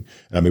something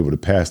and I'm able to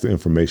pass the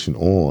information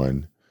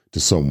on to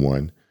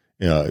someone,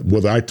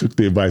 whether I took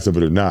the advice of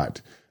it or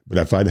not, but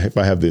if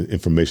I have the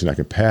information I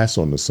can pass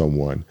on to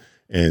someone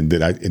and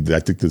that I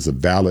think there's a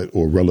valid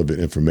or relevant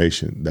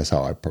information, that's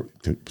how I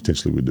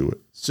potentially would do it.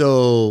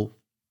 So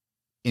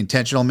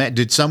intentional.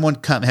 Has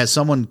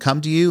someone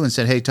come to you and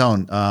said, hey,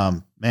 Tone,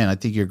 man, I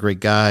think you're a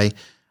great guy.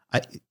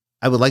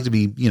 I would like to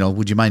be,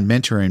 would you mind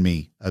mentoring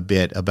me a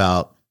bit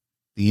about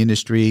the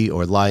industry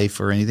or life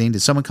or anything?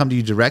 Did someone come to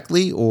you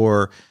directly,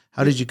 or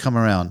how did you come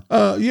around?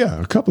 Yeah,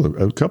 a couple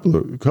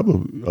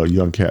of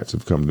young cats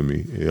have come to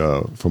me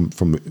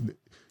from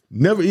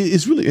never.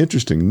 It's really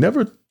interesting.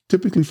 Never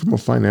typically from a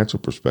financial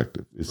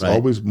perspective. It's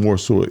always more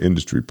so an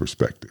industry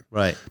perspective,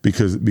 right?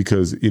 Because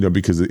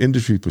the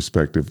industry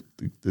perspective,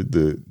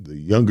 the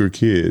younger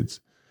kids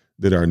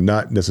that are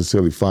not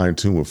necessarily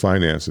fine-tuned with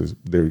finances,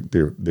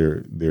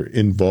 they're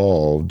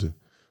involved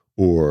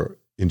or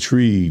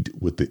intrigued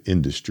with the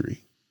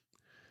industry.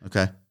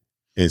 Okay.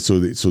 And so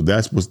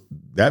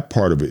that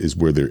part of it is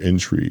where they're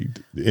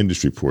intrigued, the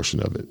industry portion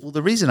of it. Well,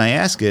 the reason I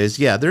ask is,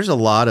 there's a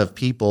lot of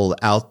people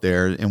out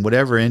there in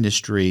whatever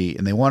industry,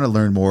 and they want to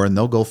learn more, and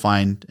they'll go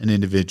find an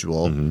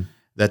individual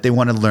that they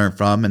want to learn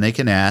from, and they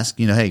can ask,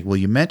 hey, will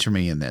you mentor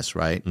me in this,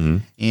 right?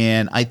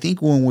 And I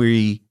think when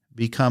we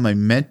become a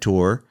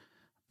mentor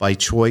by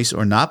choice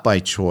or not by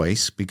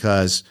choice,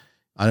 because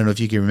I don't know if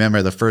you can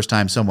remember the first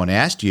time someone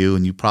asked you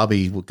and you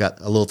probably got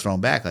a little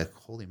thrown back, like,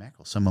 holy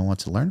mackerel, someone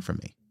wants to learn from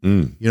me.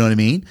 You know what I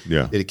mean?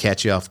 Yeah. Did it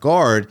catch you off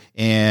guard?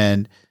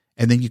 And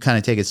then you kind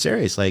of take it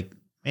serious. Like,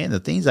 man, the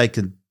things I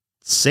could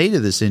say to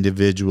this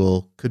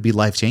individual could be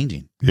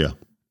life-changing. Yeah.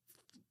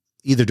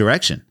 Either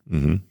direction.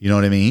 You know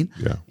what I mean?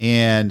 Yeah.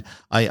 And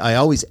I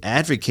always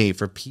advocate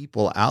for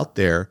people out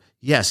there,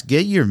 yes,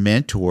 get your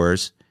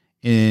mentors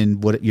in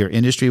what your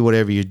industry,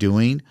 whatever you're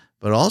doing,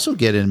 but also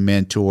get a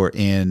mentor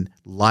in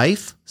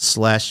life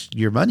 /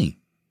 your money.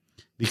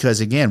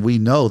 Because again, we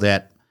know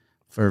that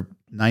for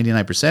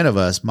 99% of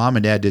us, mom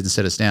and dad didn't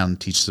sit us down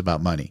and teach us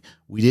about money.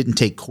 We didn't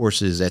take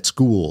courses at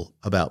school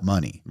about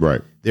money.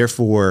 Right.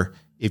 Therefore,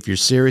 if you're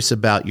serious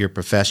about your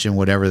profession,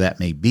 whatever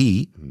that may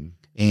be,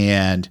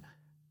 and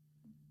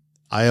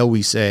I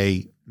always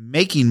say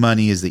making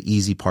money is the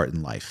easy part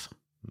in life.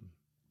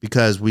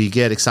 Because we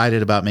get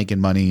excited about making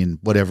money in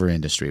whatever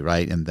industry,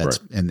 right? And that's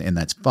and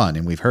that's fun.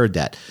 And we've heard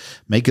that.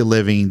 Make a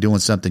living doing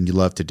something you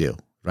love to do,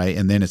 right?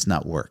 And then it's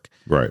not work.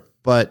 Right.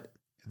 But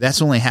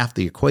that's only half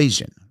the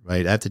equation,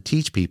 right? I have to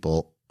teach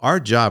people our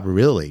job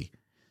really,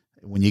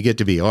 when you get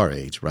to be our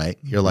age, right?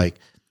 You're like,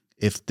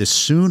 if the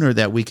sooner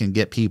that we can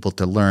get people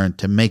to learn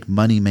to make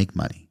money,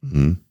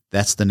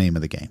 that's the name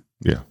of the game.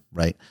 Yeah.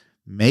 Right.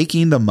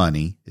 Making the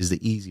money is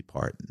the easy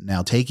part.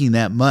 Now taking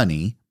that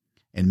money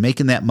and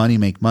making that money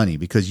make money,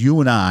 because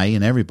you and I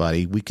and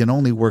everybody, we can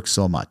only work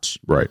so much.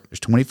 Right. There's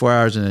 24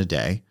 hours in a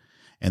day,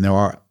 and there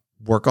are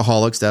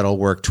workaholics that'll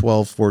work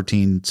 12,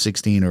 14,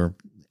 16 or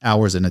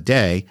hours in a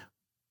day.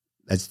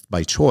 That's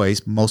by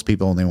choice. Most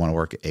people only want to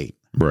work at 8.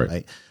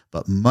 Right.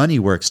 But money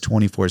works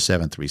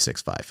 24/7,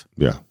 365.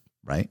 Yeah.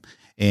 Right.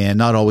 And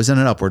not always in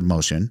an upward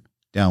motion,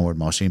 downward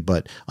motion,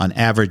 but on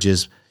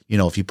averages,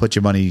 if you put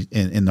your money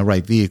in the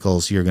right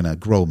vehicles, you're going to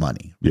grow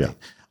money. Right?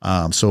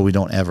 Yeah. So we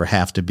don't ever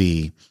have to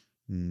be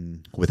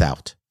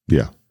without.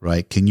 Yeah.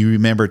 Right. Can you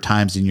remember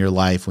times in your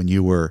life when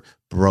you were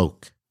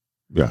broke?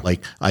 Yeah.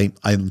 Like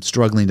I'm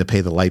struggling to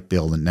pay the light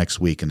bill the next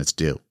week and it's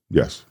due.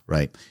 Yes.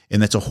 Right.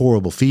 And that's a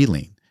horrible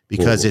feeling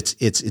because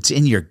it's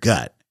in your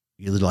gut.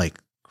 You're like,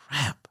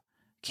 crap,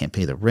 can't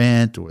pay the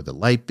rent or the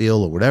light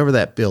bill or whatever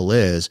that bill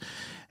is.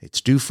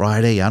 It's due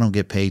Friday. I don't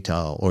get paid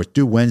or it's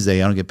due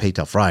Wednesday. I don't get paid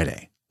till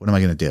Friday. What am I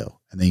going to do?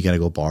 And then you got to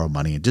go borrow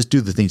money and just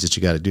do the things that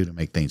you got to do to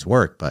make things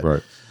work.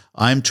 But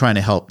I'm trying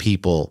to help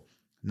people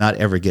not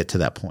ever get to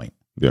that point.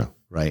 Yeah.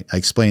 Right. I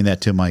explained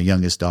that to my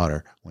youngest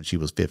daughter when she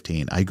was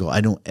 15. I go, I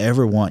don't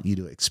ever want you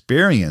to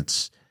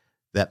experience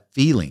that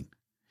feeling,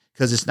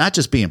 because it's not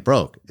just being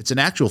broke. It's an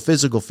actual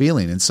physical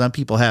feeling. And some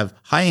people have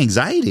high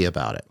anxiety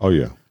about it. Oh,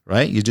 yeah.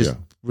 Right. You just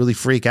really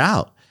freak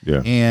out.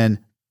 Yeah. And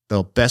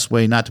the best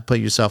way not to put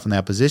yourself in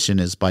that position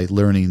is by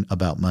learning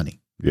about money.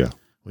 Yeah.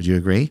 Would you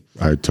agree?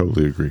 I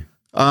totally agree.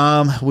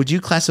 Would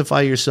you classify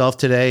yourself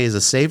today as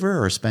a saver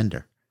or a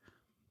spender?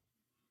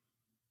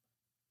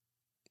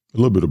 A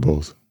little bit of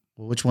both.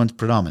 Well, which one's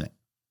predominant?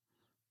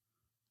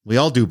 We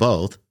all do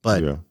both,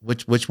 but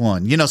which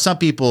one? Some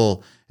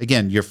people,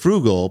 again, you're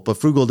frugal, but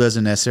frugal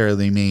doesn't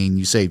necessarily mean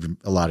you save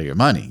a lot of your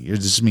money. It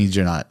just means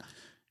you're not,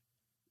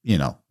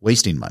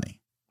 wasting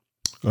money.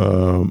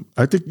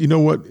 I think,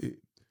 what?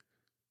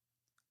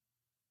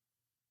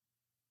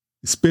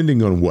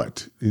 Spending on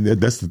what?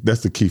 That's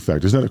the key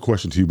factor. It's not a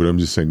question to you, but I'm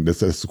just saying that's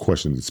the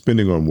question.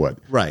 Spending on what?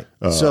 Right.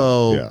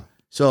 So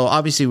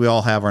obviously we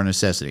all have our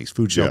necessities: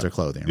 food, shelter,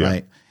 clothing. Yeah.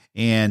 Right.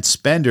 And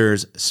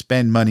spenders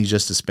spend money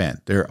just to spend.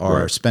 There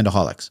are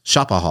spendaholics,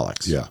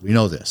 shopaholics. Yeah. We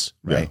know this,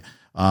 right?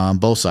 Yeah.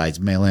 Both sides,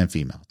 male and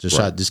female.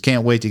 Just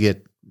can't wait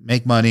to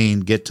make money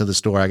and get to the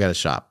store. I got to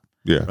shop.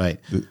 Yeah. Right.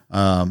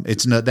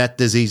 That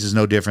disease is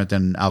no different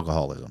than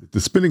alcoholism.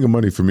 The spending of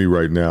money for me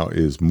right now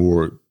is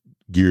more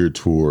geared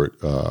toward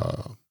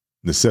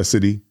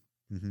necessity.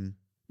 Mm-hmm.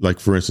 Like,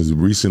 for instance,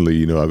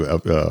 recently,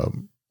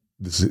 from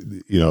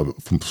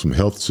some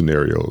health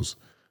scenarios,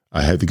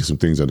 I had to get some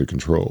things under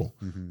control.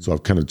 Mm-hmm. So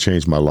I've kind of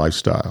changed my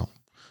lifestyle.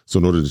 So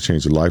in order to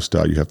change the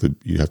lifestyle, you have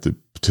to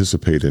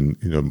participate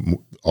in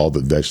all the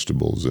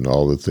vegetables and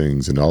all the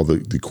things and all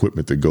the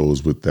equipment that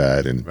goes with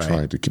that, and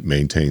trying to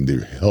maintain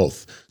their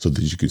health so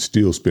that you can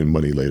still spend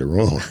money later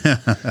on.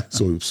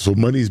 So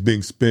money is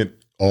being spent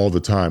all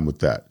the time with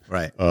that.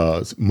 Right.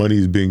 Money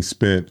is being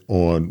spent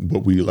on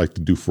what we like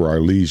to do for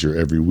our leisure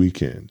every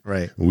weekend.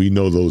 Right. And we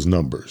know those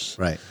numbers.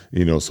 Right.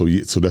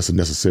 So that's a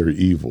necessary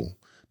evil,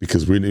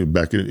 because we're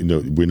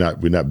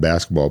not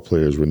basketball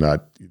players. We're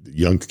not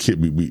young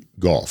kid. We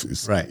golf.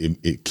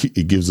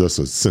 It gives us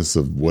a sense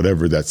of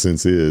whatever that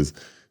sense is.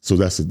 So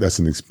that's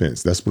an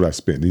expense. That's what I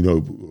spend.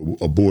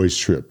 A boys'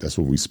 trip. That's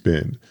what we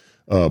spend.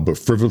 But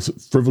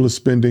frivolous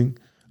spending,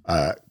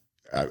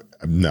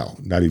 no,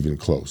 not even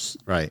close.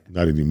 Right.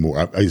 Not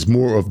anymore. It's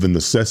more of the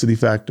necessity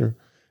factor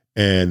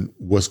and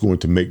what's going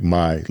to make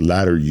my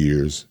latter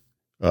years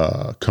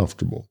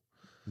comfortable.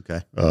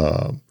 Okay.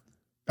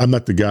 I'm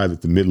not the guy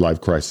that the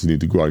midlife crisis need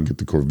to go out and get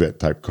the Corvette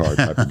type car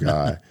type of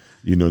guy.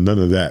 None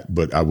of that.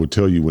 But I would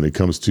tell you, when it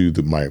comes to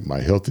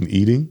my health and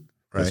eating,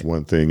 that's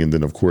one thing. And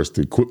then, of course,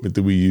 the equipment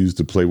that we use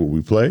to play what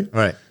we play.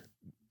 Right.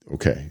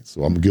 Okay,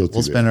 so I'm guilty.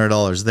 We'll spend our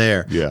dollars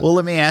there. Yeah. Well,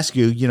 let me ask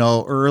you,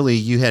 early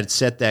you had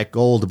set that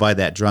goal to buy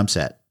that drum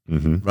set,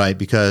 right?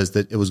 Because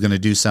it was going to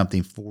do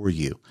something for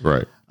you.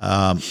 Right.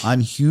 I'm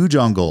huge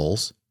on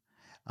goals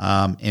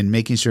and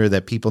making sure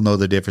that people know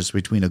the difference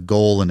between a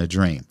goal and a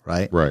dream,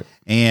 right? Right.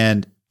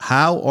 And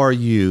how are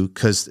you,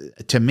 because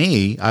to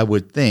me, I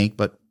would think,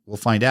 but we'll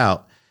find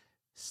out,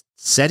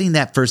 setting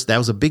that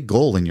was a big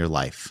goal in your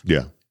life.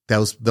 Yeah. That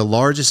was the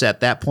largest at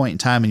that point in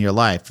time in your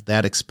life,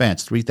 that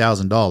expense,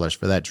 $3,000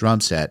 for that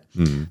drum set.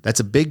 Mm-hmm. That's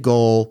a big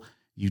goal.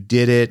 You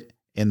did it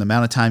in the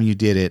amount of time you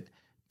did it.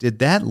 Did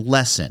that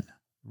lesson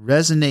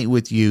resonate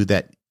with you,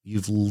 that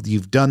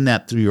you've done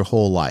that through your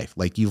whole life?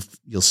 Like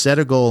you'll set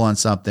a goal on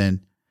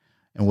something,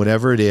 and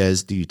whatever it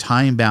is, do you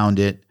time bound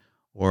it,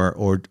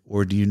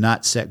 or do you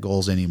not set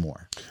goals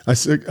anymore? I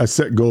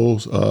set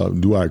goals.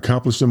 Do I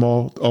accomplish them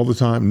all the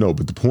time? No,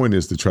 but the point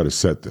is to try to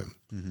set them.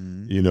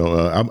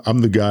 Mm-hmm.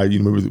 I'm the guy.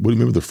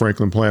 Remember the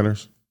Franklin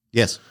planners?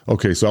 Yes.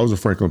 Okay, so I was a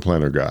Franklin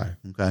Planner guy.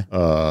 Okay.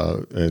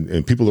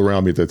 And people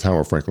around me at that time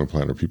were Franklin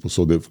Planner people.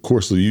 So of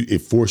course,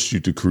 it forced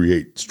you to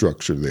create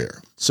structure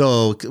there.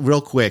 So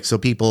real quick, so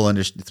people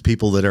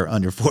that are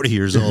under 40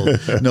 years old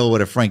know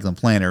what a Franklin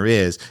Planner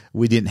is.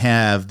 We didn't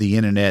have the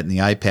internet and the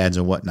iPads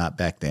and whatnot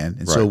back then,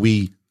 and so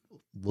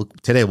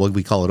today what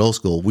we call it old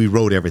school. We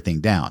wrote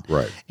everything down.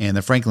 Right. And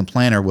the Franklin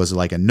Planner was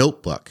like a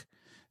notebook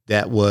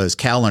that was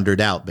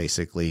calendared out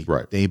basically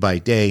day by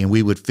day, and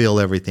we would fill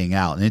everything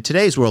out. And in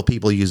today's world,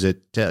 people use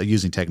it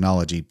using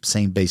technology,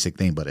 same basic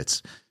thing, but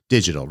it's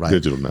digital, right?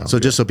 Digital now. So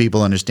just so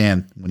people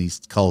understand when he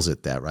calls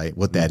it that, right?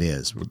 What that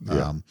is.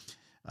 Yeah.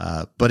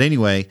 But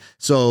anyway,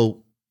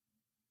 so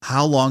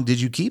how long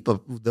did you keep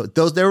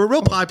those? They were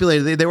real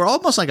popular. They were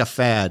almost like a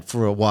fad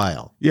for a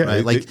while. Yeah.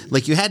 Right?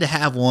 Like you had to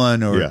have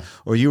one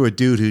or you were a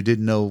dude who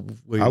didn't know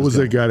where you I was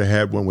going. that guy that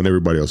had one when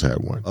everybody else had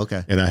one.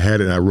 Okay. And I had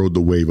it and I rode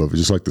the wave of it,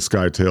 just like the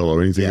SkyTel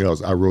or anything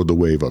else. I rode the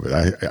wave of it.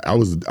 I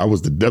was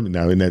the dummy.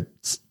 Now in that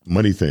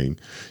money thing,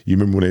 you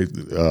remember when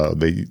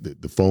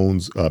the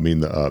phones,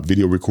 the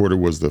video recorder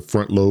was the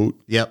front load.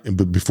 Yep.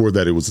 But before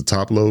that, it was the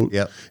top load.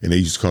 Yep. And they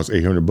used to cost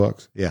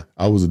 $800. Yeah.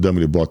 I was the dummy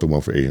that bought the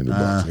one for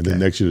 $800. And then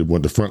next year,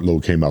 when the front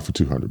load came out for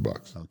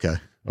 $200. Okay.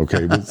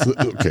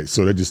 Okay.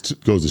 So that just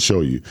goes to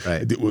show you.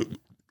 Right.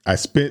 I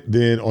spent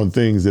then on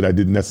things that I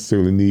didn't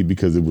necessarily need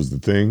because it was the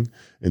thing,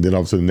 and then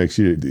all of a sudden next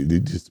year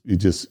it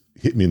just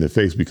hit me in the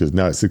face because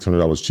now it's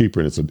 $600 cheaper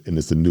and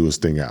it's the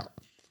newest thing out.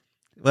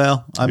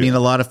 Well, I mean, a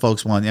lot of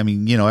folks want. I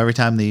mean, every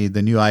time the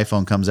new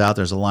iPhone comes out,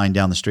 there's a line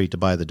down the street to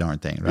buy the darn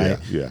thing, right?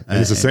 Yeah. And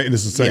it's the same.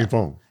 It's the same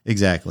phone.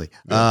 Exactly.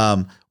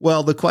 Yeah.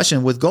 Well, the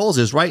question with goals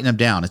is writing them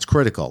down. It's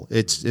critical.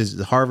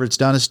 Harvard's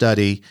done a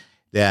study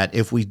that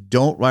if we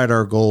don't write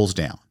our goals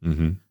down,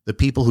 the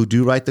people who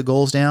do write the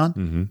goals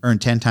down earn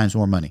 10 times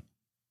more money.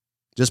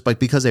 Just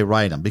because they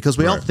write them, because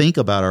we all think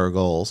about our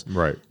goals,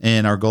 right?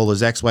 And our goal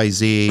is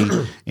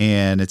XYZ,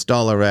 and it's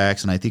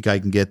 $X, and I think I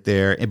can get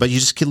there. But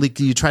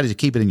you try to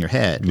keep it in your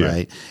head,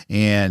 right?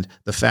 And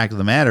the fact of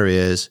the matter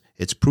is,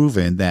 it's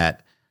proven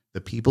that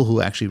the people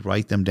who actually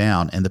write them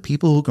down and the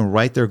people who can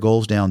write their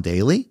goals down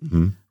daily,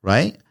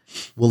 right,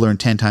 will earn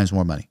 10 times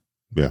more money.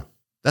 Yeah,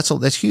 that's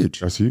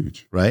huge. That's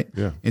huge, right?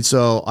 Yeah, and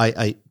so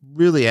I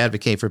really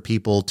advocate for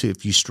people to,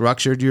 if you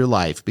structured your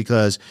life,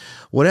 because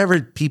whatever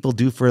people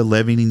do for a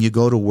living and you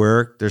go to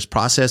work, there's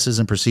processes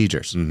and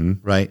procedures,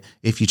 right?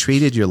 If you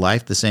treated your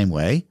life the same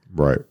way,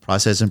 right,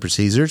 process and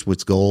procedures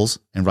with goals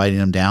and writing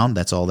them down,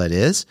 that's all that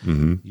is,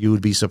 you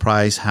would be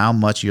surprised how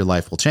much your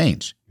life will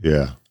change.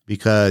 Yeah.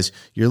 Because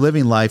you're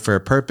living life for a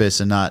purpose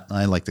and not,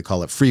 I like to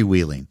call it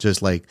freewheeling,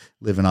 just like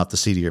living off the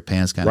seat of your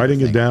pants kind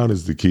Writing of thing. It down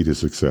is the key to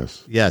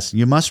success. Yes,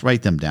 you must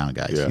write them down,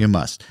 guys. Yeah. You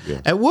must. Yeah.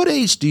 At what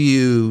age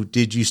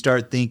did you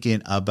start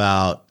thinking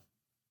about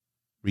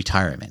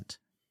retirement?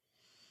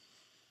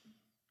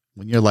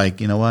 When you're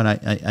like, you know what,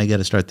 I got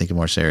to start thinking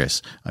more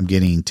serious. I'm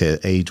getting to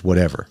age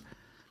whatever.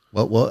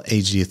 What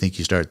age do you think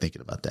you started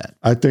thinking about that?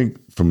 I think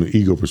from an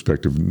ego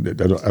perspective,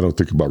 I don't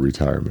think about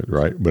retirement,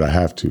 right? But I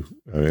have to,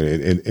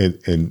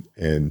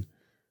 and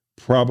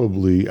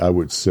probably I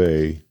would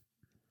say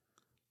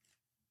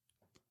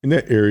in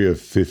that area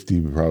of 50,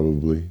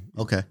 probably.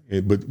 Okay.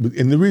 But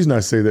the reason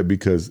I say that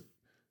because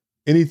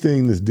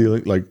anything that's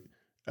dealing like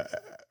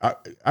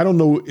I don't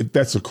know if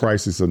that's a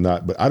crisis or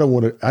not, but I don't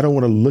want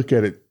to look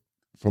at it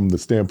from the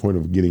standpoint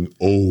of getting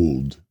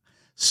old.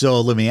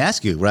 So let me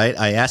ask you, right?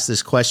 I asked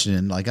this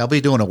question, like I'll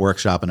be doing a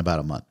workshop in about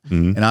a month,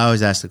 and I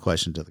always ask the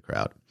question to the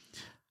crowd: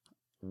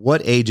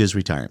 what age is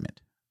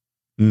retirement?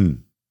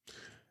 Being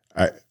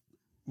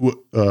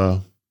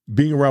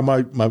around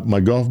my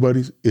golf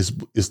buddies is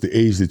the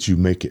age that you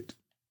make it.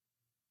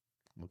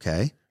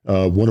 Okay.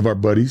 One of our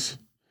buddies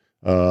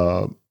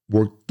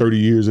worked 30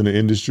 years in the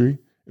industry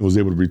and was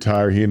able to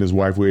retire. He and his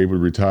wife were able to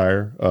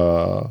retire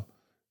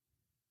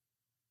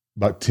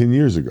about 10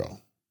 years ago.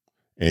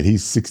 And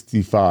he's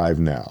 65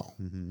 now.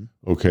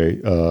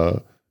 Okay.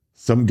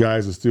 Some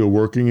guys are still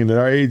working in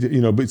our age,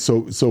 but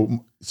so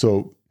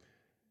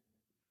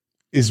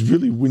it's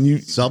really when you.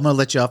 So I'm going to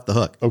let you off the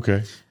hook.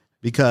 Okay.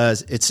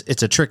 Because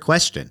it's a trick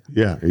question.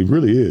 Yeah, it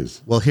really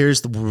is. Well,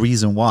 here's the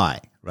reason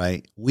why,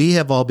 right? We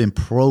have all been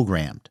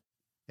programmed,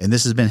 and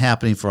this has been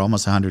happening for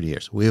almost 100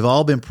 years. We've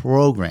all been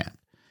programmed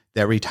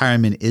that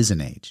retirement is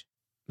an age.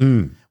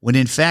 When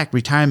in fact,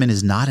 retirement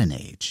is not an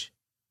age.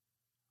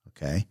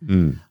 Okay.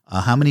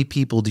 How many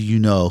people do you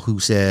know who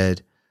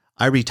said,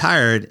 I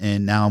retired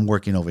and now I'm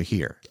working over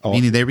here?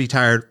 Meaning they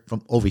retired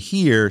from over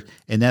here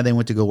and now they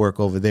went to go work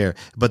over there.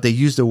 But they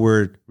used the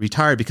word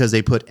retired because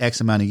they put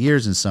X amount of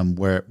years in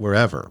somewhere,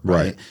 wherever.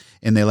 Right.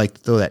 And they like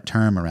to throw that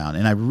term around.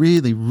 And I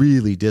really,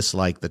 really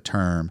dislike the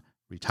term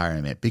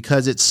retirement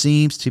because it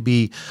seems to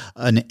be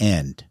an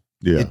end.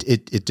 Yeah.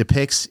 It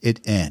depicts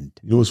it end.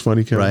 You know what's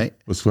funny, Kevin? Right.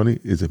 What's funny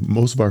is that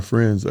most of our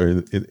friends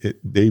are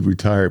they've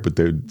retired, but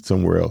they're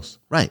somewhere else.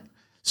 Right.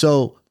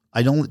 So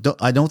I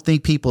don't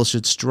think people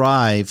should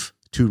strive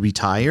to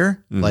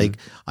retire. Like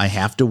I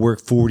have to work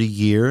 40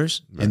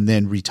 years and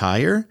then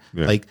retire.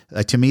 Yeah. Like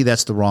to me,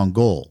 that's the wrong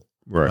goal.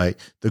 Right.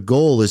 The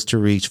goal is to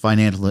reach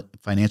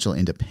financial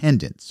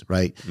independence,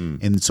 right?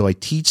 And so I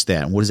teach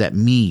that. And what does that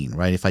mean,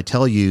 right? If I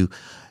tell you,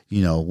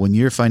 when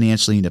you're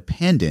financially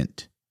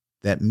independent,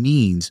 that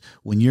means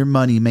when your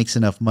money makes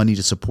enough money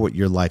to support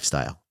your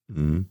lifestyle.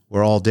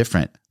 We're all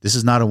different. This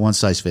is not a one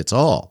size fits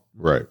all.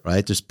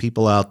 Right. There's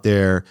people out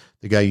there.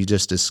 The guy you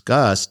just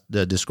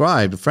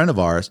described, a friend of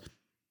ours,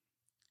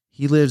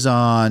 he lives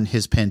on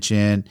his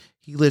pension.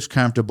 He lives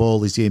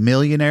comfortable. Is he a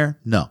millionaire?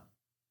 No.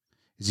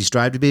 Does he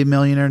strive to be a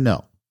millionaire?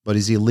 No. But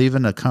is he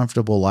living a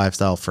comfortable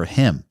lifestyle for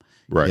him?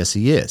 Right. Yes,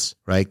 he is.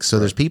 Right. So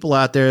there's people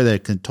out there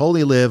that can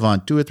totally live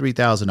on $2,000 or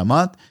 $3,000 a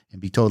month and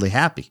be totally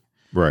happy.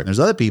 Right. And there's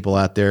other people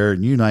out there,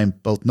 and you and I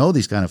both know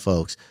these kind of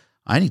folks.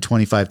 I need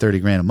 25, 30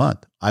 grand a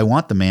month. I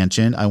want the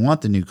mansion. I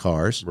want the new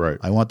cars. Right.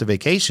 I want the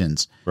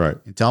vacations. Right.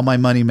 Until my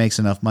money makes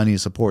enough money to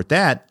support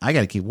that, I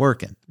got to keep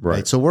working.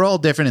 Right. So we're all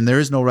different, and there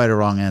is no right or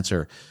wrong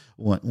answer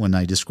when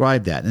I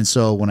describe that. And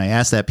so when I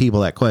ask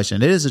people that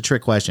question, it is a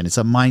trick question. It's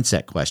a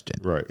mindset question.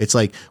 Right. It's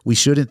like, we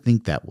shouldn't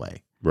think that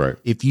way. Right.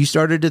 If you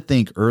started to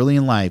think early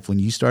in life, when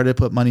you started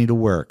to put money to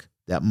work,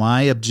 that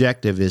my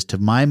objective is to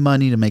my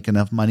money to make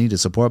enough money to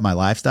support my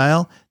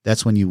lifestyle,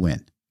 that's when you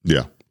win.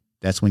 Yeah.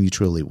 That's when you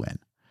truly win.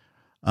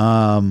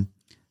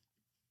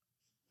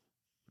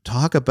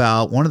 Talk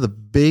about one of the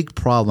big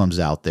problems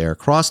out there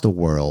across the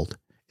world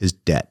is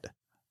debt.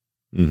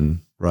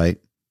 Right?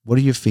 What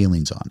are your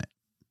feelings on it?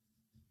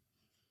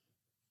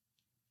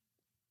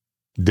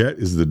 Debt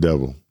is the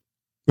devil.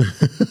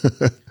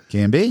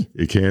 Can be.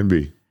 It can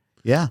be.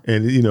 Yeah.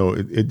 And,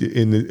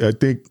 I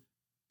think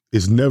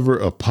it's never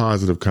a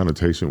positive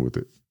connotation with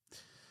it.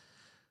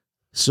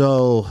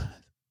 So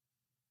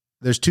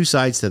there's two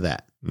sides to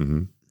that.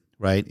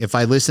 Right? If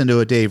I listen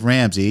to a Dave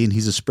Ramsey, and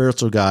he's a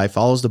spiritual guy,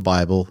 follows the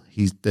Bible,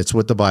 that's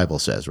what the Bible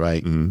says,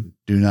 right? Do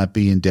not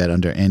be in debt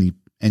under any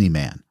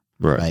man.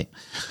 Right?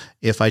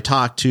 If I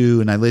talk to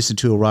and I listen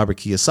to a Robert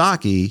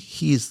Kiyosaki,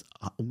 he's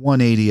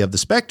 180 of the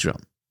spectrum.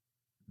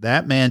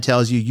 That man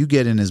tells you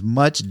get in as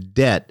much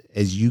debt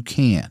as you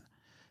can.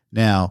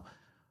 Now,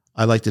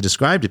 I like to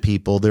describe to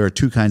people there are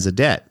two kinds of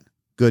debt: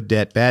 good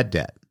debt, bad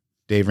debt.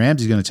 Dave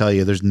Ramsey's going to tell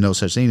you there's no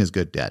such thing as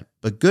good debt.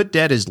 But good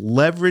debt is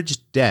leveraged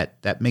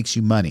debt that makes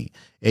you money,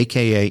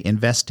 a.k.a.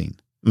 investing,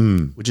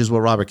 which is what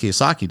Robert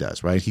Kiyosaki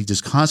does, right? He's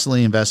just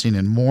constantly investing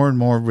in more and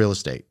more real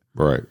estate.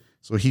 Right.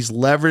 So he's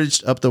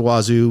leveraged up the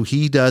wazoo.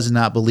 He does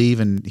not believe,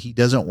 and he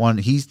doesn't want,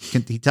 he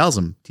tells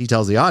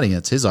the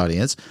audience, his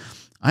audience,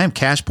 I am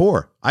cash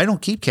poor. I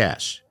don't keep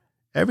cash.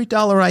 Every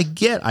dollar I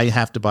get, I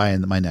have to buy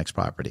in my next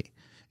property.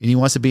 And he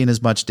wants to be in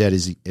as much debt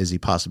as he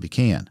possibly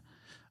can.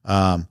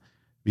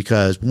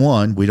 Because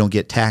one, we don't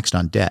get taxed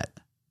on debt.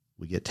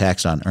 We get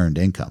taxed on earned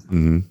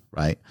income,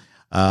 right?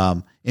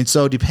 And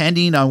so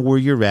depending on where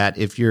you're at,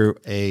 if you're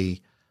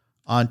a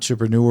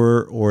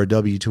entrepreneur or a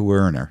W-2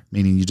 earner,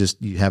 meaning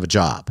you have a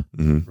job,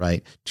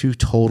 right? Two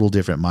total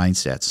different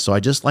mindsets. So I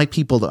just like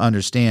people to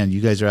understand,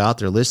 you guys are out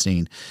there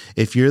listening.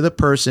 If you're the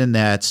person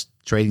that's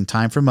trading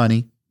time for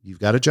money, you've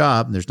got a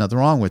job, and there's nothing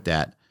wrong with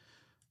that,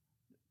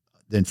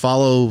 then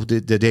follow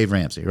the Dave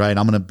Ramsey, right?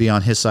 I'm going to be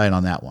on his side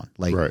on that one.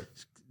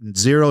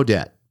 Zero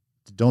debt.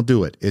 Don't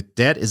do it.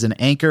 Debt is an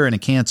anchor and a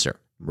cancer.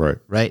 Right.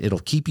 Right. It'll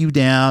keep you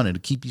down.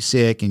 It'll keep you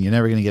sick, and you're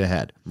never going to get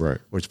ahead. Right.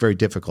 Or it's very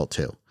difficult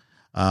to.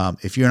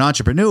 If you're an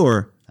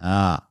entrepreneur,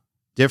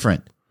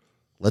 different.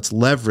 Let's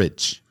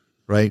leverage,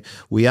 right?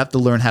 We have to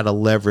learn how to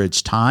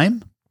leverage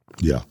time.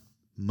 Yeah.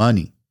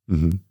 Money.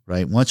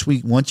 Right. Once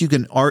you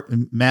can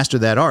master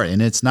that art,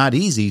 and it's not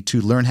easy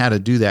to learn how to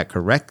do that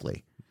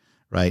correctly.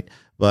 Right.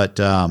 But,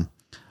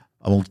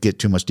 I won't get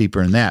too much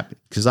deeper in that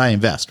because I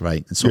invest,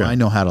 right? And so I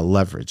know how to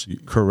leverage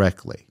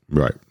correctly.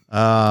 Right.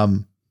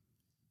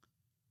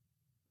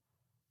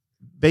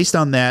 Based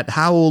on that,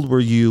 how old were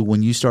you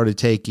when you started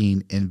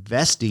taking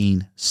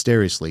investing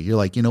seriously? You're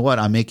like, you know what?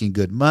 I'm making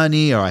good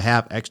money, or I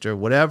have extra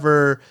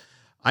whatever.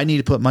 I need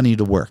to put money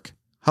to work.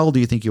 How old do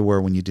you think you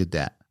were when you did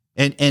that?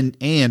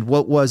 And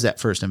what was that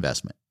first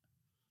investment?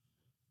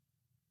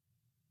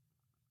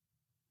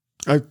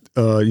 And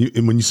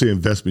when you say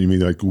investment, you mean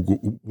like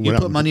you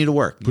put money to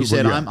work. You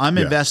said, I'm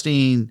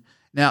investing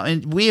now,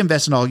 and we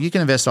invest in you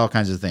can invest in all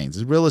kinds of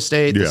things: real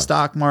estate, the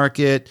stock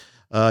market.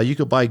 You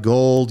could buy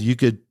gold. You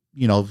could,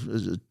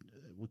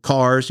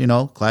 cars.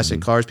 Classic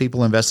cars.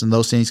 People invest in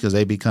those things because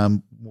they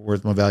become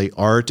worth more value.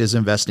 Art is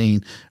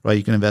investing, right?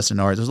 You can invest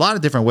in art. There's a lot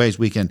of different ways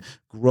we can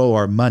grow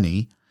our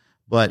money.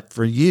 But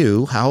for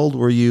you, how old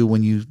were you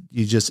when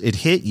it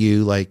hit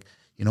you like,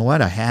 you know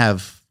what? I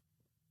have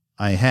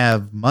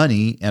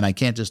money, and I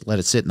can't just let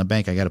it sit in the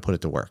bank. I got to put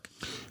it to work.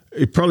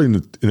 Probably in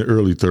the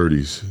early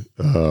 30s,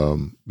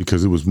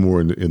 because it was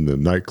more in the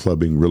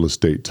nightclubbing, real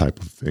estate type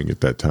of thing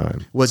at that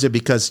time. Was it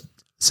because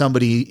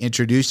somebody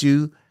introduced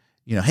you?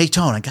 Hey,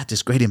 Tone, I got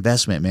this great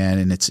investment, man,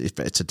 and it's a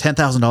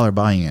 $10,000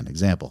 buy-in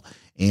example,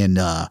 and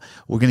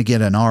we're going to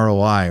get an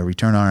ROI, a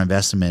return on our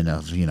investment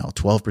of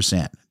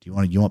 12%.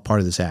 Do you want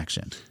part of this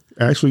action?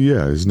 Actually,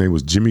 yeah. His name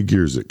was Jimmy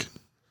Gierzik.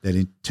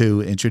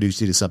 to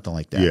introduce you to something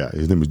like that. Yeah,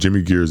 his name was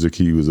Jimmy Gierzik.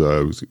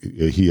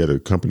 He had a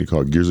company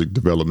called Gierzik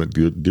Development,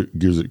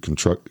 Gierzik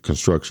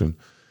Construction,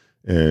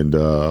 and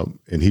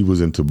he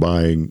was into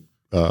buying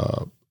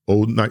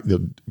old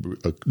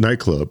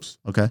nightclubs,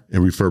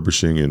 and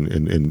refurbishing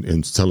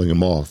and selling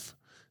them off.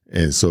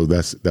 And so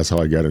that's how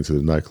I got into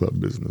the nightclub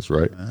business,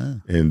 right?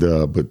 And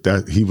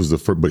but he was the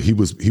first. But he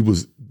was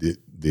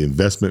the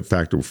investment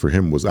factor for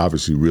him was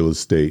obviously real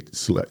estate,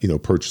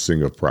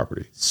 purchasing of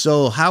property.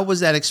 So how was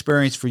that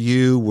experience for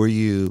you?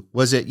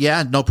 Was it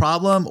no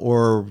problem,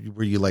 or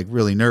were you like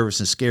really nervous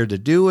and scared to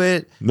do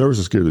it? Nervous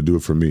and scared to do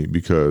it for me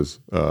because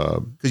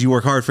you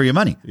work hard for your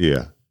money.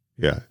 Yeah,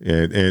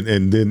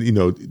 and then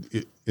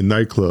in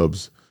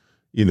nightclubs,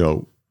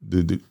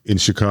 in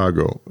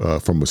Chicago,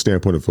 from a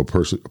standpoint of a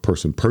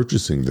person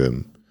purchasing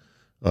them,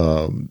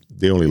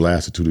 they only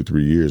lasted 2 to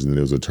 3 years, and then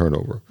there was a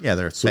turnover. Yeah,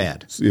 they're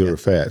fad. They're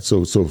fad.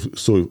 So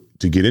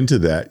to get into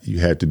that, you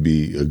had to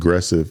be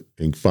aggressive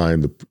and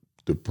find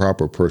the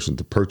proper person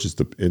to purchase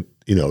it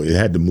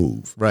had to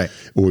move, right,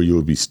 or you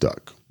would be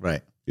stuck,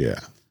 right. Yeah.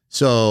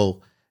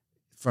 So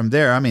from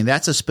there, I mean,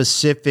 that's a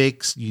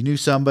specific. You knew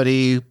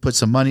somebody, put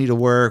some money to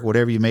work.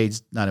 Whatever you made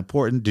is not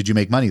important. Did you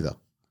make money though?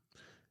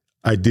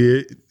 I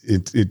did,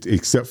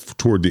 except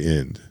toward the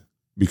end,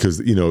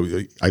 because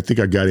I think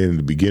I got in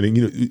the beginning.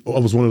 I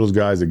was one of those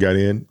guys that got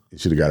in and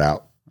should have got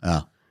out,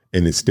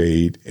 and it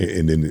stayed,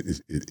 and then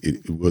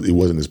it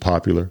wasn't as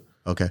popular.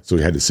 Okay, so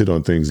we had to sit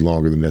on things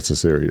longer than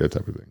necessary, that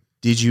type of thing.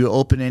 Did you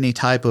open any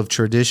type of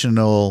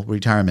traditional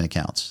retirement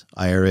accounts,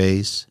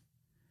 IRAs,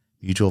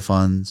 mutual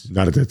funds?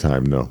 Not at that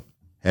time, no.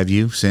 Have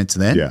you since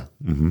then? Yeah.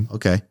 Mm-hmm.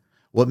 Okay,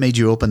 what made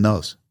you open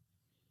those?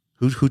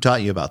 Who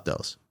taught you about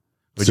those,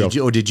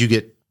 or did you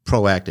get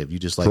proactive? You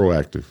just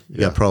proactive. You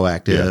got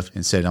proactive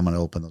and said, I'm going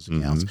to open those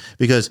accounts.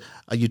 Because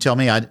you tell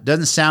me, it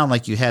doesn't sound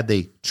like you had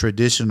the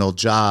traditional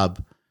job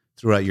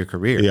throughout your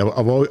career. Yeah,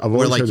 I've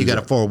always like you got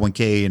a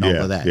 401k and all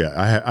of that. Yeah,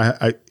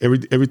 I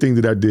everything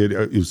that I did,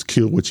 it was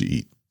kill what you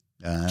eat.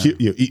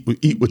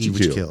 Eat what you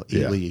kill.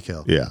 Eat what you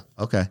kill. Yeah.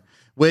 Okay.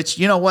 Which,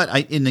 you know what?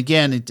 And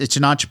again, it's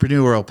an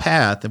entrepreneurial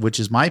path,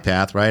 which is my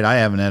path, right? I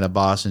haven't had a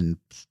boss in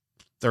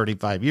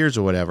 35 years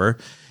or whatever.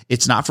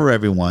 It's not for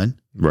everyone.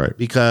 Right.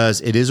 Because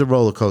it is a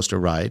roller coaster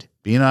ride.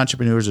 Being an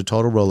entrepreneur is a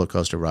total roller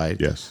coaster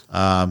ride. Yes.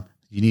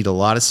 You need a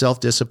lot of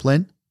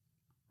self-discipline,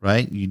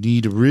 right? You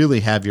need to really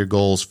have your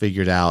goals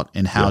figured out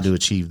and how to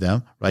achieve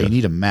them, right? Yes. You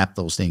need to map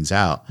those things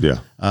out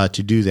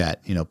to do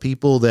that.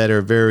 People that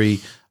are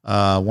very,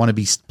 want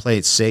to play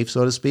it safe,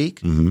 so to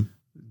speak,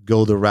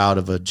 go the route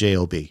of a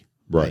JOB.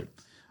 Right.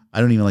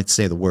 I don't even like to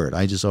say the word.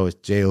 I just always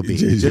JOB.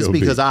 Just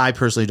because I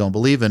personally don't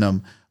believe in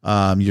them,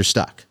 you're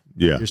stuck.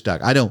 Yeah, you're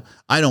stuck. I don't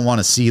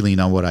want a ceiling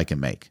on what I can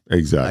make.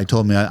 Exactly.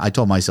 I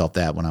told myself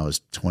that when I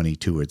was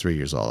 22 or 3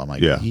 years old. I'm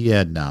like,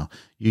 no,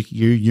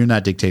 you're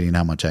not dictating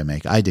how much I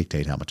make. I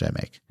dictate how much I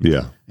make.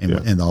 Yeah.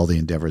 And all the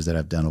endeavors that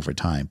I've done over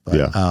time.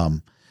 But,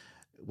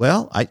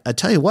 well, I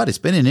tell you what, it's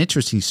been an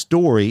interesting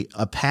story,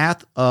 a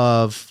path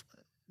of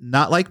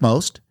not like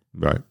most.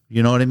 Right.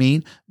 You know what I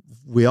mean?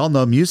 We all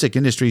know music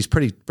industry is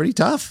pretty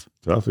tough.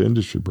 Tough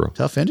industry, bro.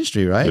 Tough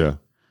industry, right? Yeah.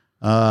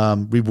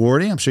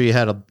 Rewarding. I'm sure you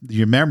had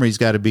your memory's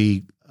got to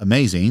be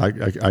amazing.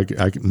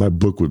 My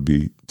book would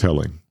be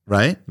telling,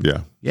 right?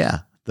 Yeah. Yeah.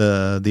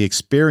 The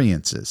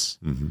experiences,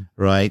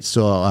 right?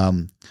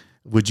 So,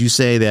 would you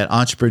say that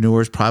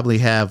entrepreneurs probably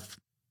have,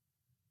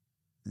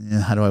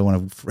 how do I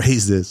want to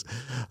phrase this?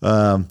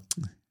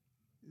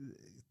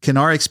 Can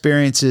our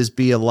experiences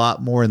be a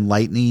lot more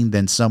enlightening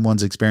than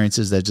someone's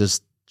experiences that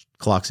just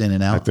clocks in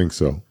and out? I think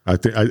so. I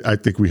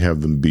think we have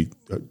them beat.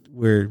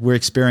 We're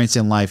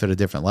experiencing life at a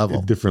different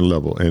level.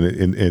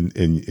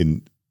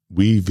 And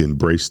we've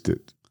embraced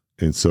it,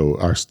 and so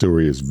our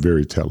story is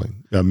very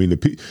telling. I mean,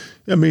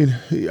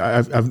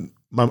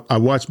 I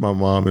watched my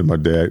mom and my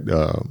dad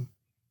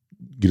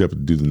get up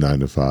and do the 9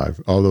 to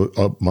 5.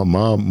 Although my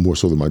mom, more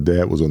so than my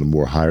dad, was on the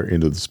more higher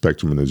end of the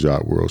spectrum in the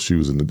job world. She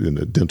was in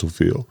the dental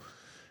field,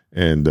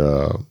 and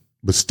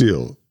but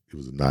still, it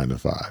was a 9 to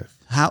 5.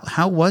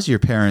 How was your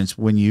parents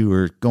when you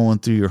were going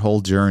through your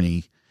whole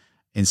journey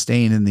and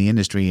staying in the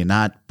industry and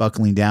not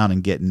buckling down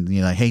and getting,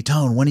 like, hey,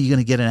 Tone, when are you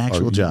going to get an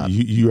actual job?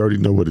 You already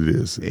know what it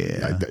is.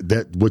 Yeah.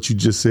 That what you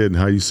just said and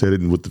how you said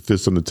it and with the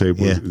fist on the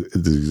table,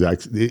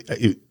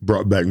 it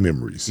brought back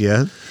memories.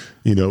 Yeah.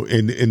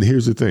 And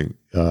here's the thing.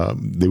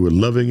 They were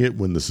loving it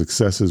when the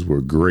successes were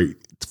great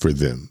for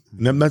them.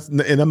 And I'm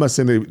not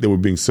saying they were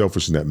being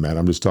selfish in that manner.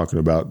 I'm just talking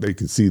about they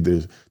can see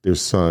their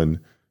son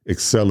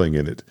excelling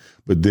in it.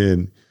 But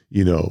then,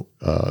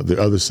 the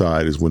other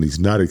side is when he's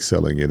not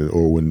excelling in it,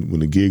 or when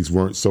the gigs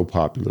weren't so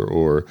popular,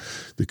 or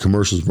the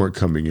commercials weren't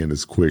coming in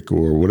as quick,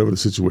 or whatever the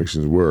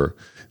situations were,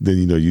 then,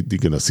 you're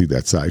going to see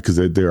that side, because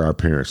they're our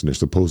parents and they're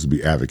supposed to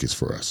be advocates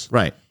for us.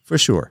 Right. For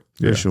sure.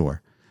 For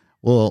sure.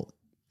 Well,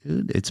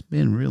 dude, it's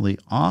been really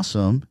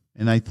awesome.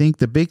 And I think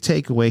the big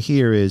takeaway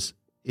here is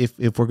if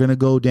we're going to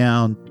go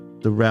down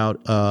the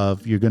route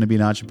of you're going to be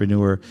an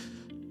entrepreneur,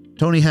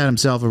 Tony had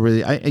himself a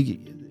really,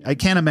 I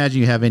can't imagine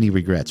you have any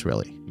regrets,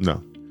 really.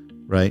 No.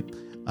 Right.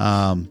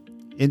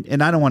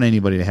 and I don't want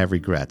anybody to have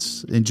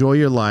regrets. Enjoy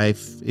your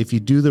life. If you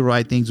do the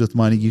right things with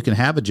money, you can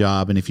have a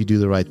job. And if you do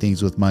the right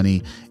things with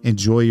money,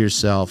 enjoy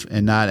yourself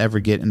and not ever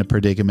get in a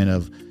predicament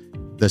of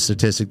the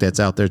statistic that's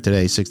out there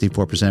today,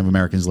 64% of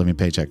Americans living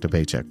paycheck to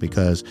paycheck,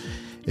 because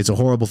it's a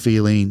horrible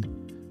feeling.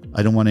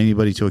 I don't want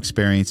anybody to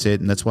experience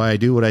it. And that's why I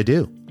do what I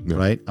do,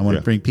 right? I want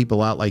to bring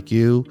people out like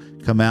you,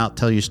 come out,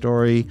 tell your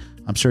story.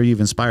 I'm sure you've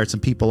inspired some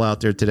people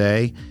out there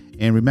today.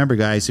 And remember,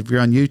 guys, if you're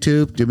on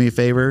YouTube, do me a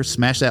favor,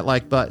 smash that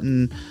like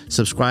button,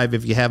 subscribe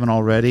if you haven't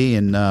already.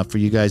 And for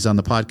you guys on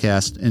the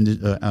podcast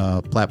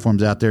and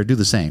platforms out there, do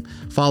the same.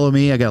 Follow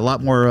me. I got a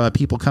lot more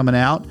people coming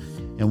out,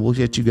 and we'll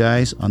get you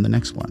guys on the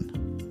next one.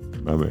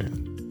 My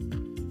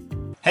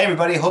man. Hey,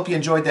 everybody. Hope you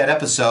enjoyed that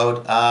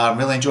episode.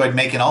 Really enjoyed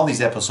making all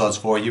these episodes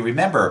for you.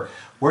 Remember,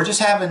 we're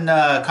just having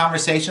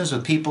conversations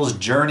with people's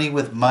journey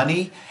with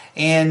money,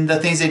 and the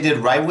things they did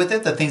right with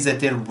it, the things that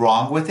did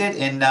wrong with it,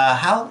 and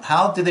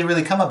how did they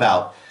really come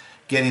about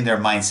getting their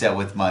mindset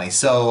with money.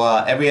 So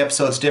every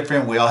episode's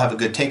different. We all have a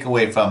good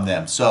takeaway from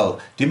them. So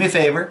do me a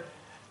favor,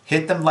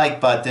 hit the like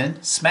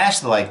button, smash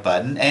the like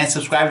button, and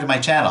subscribe to my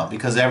channel,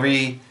 because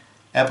every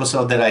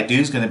episode that I do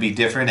is going to be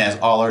different, as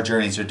all our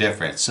journeys are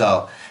different.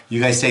 So you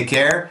guys take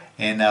care,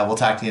 and we'll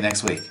talk to you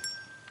next week.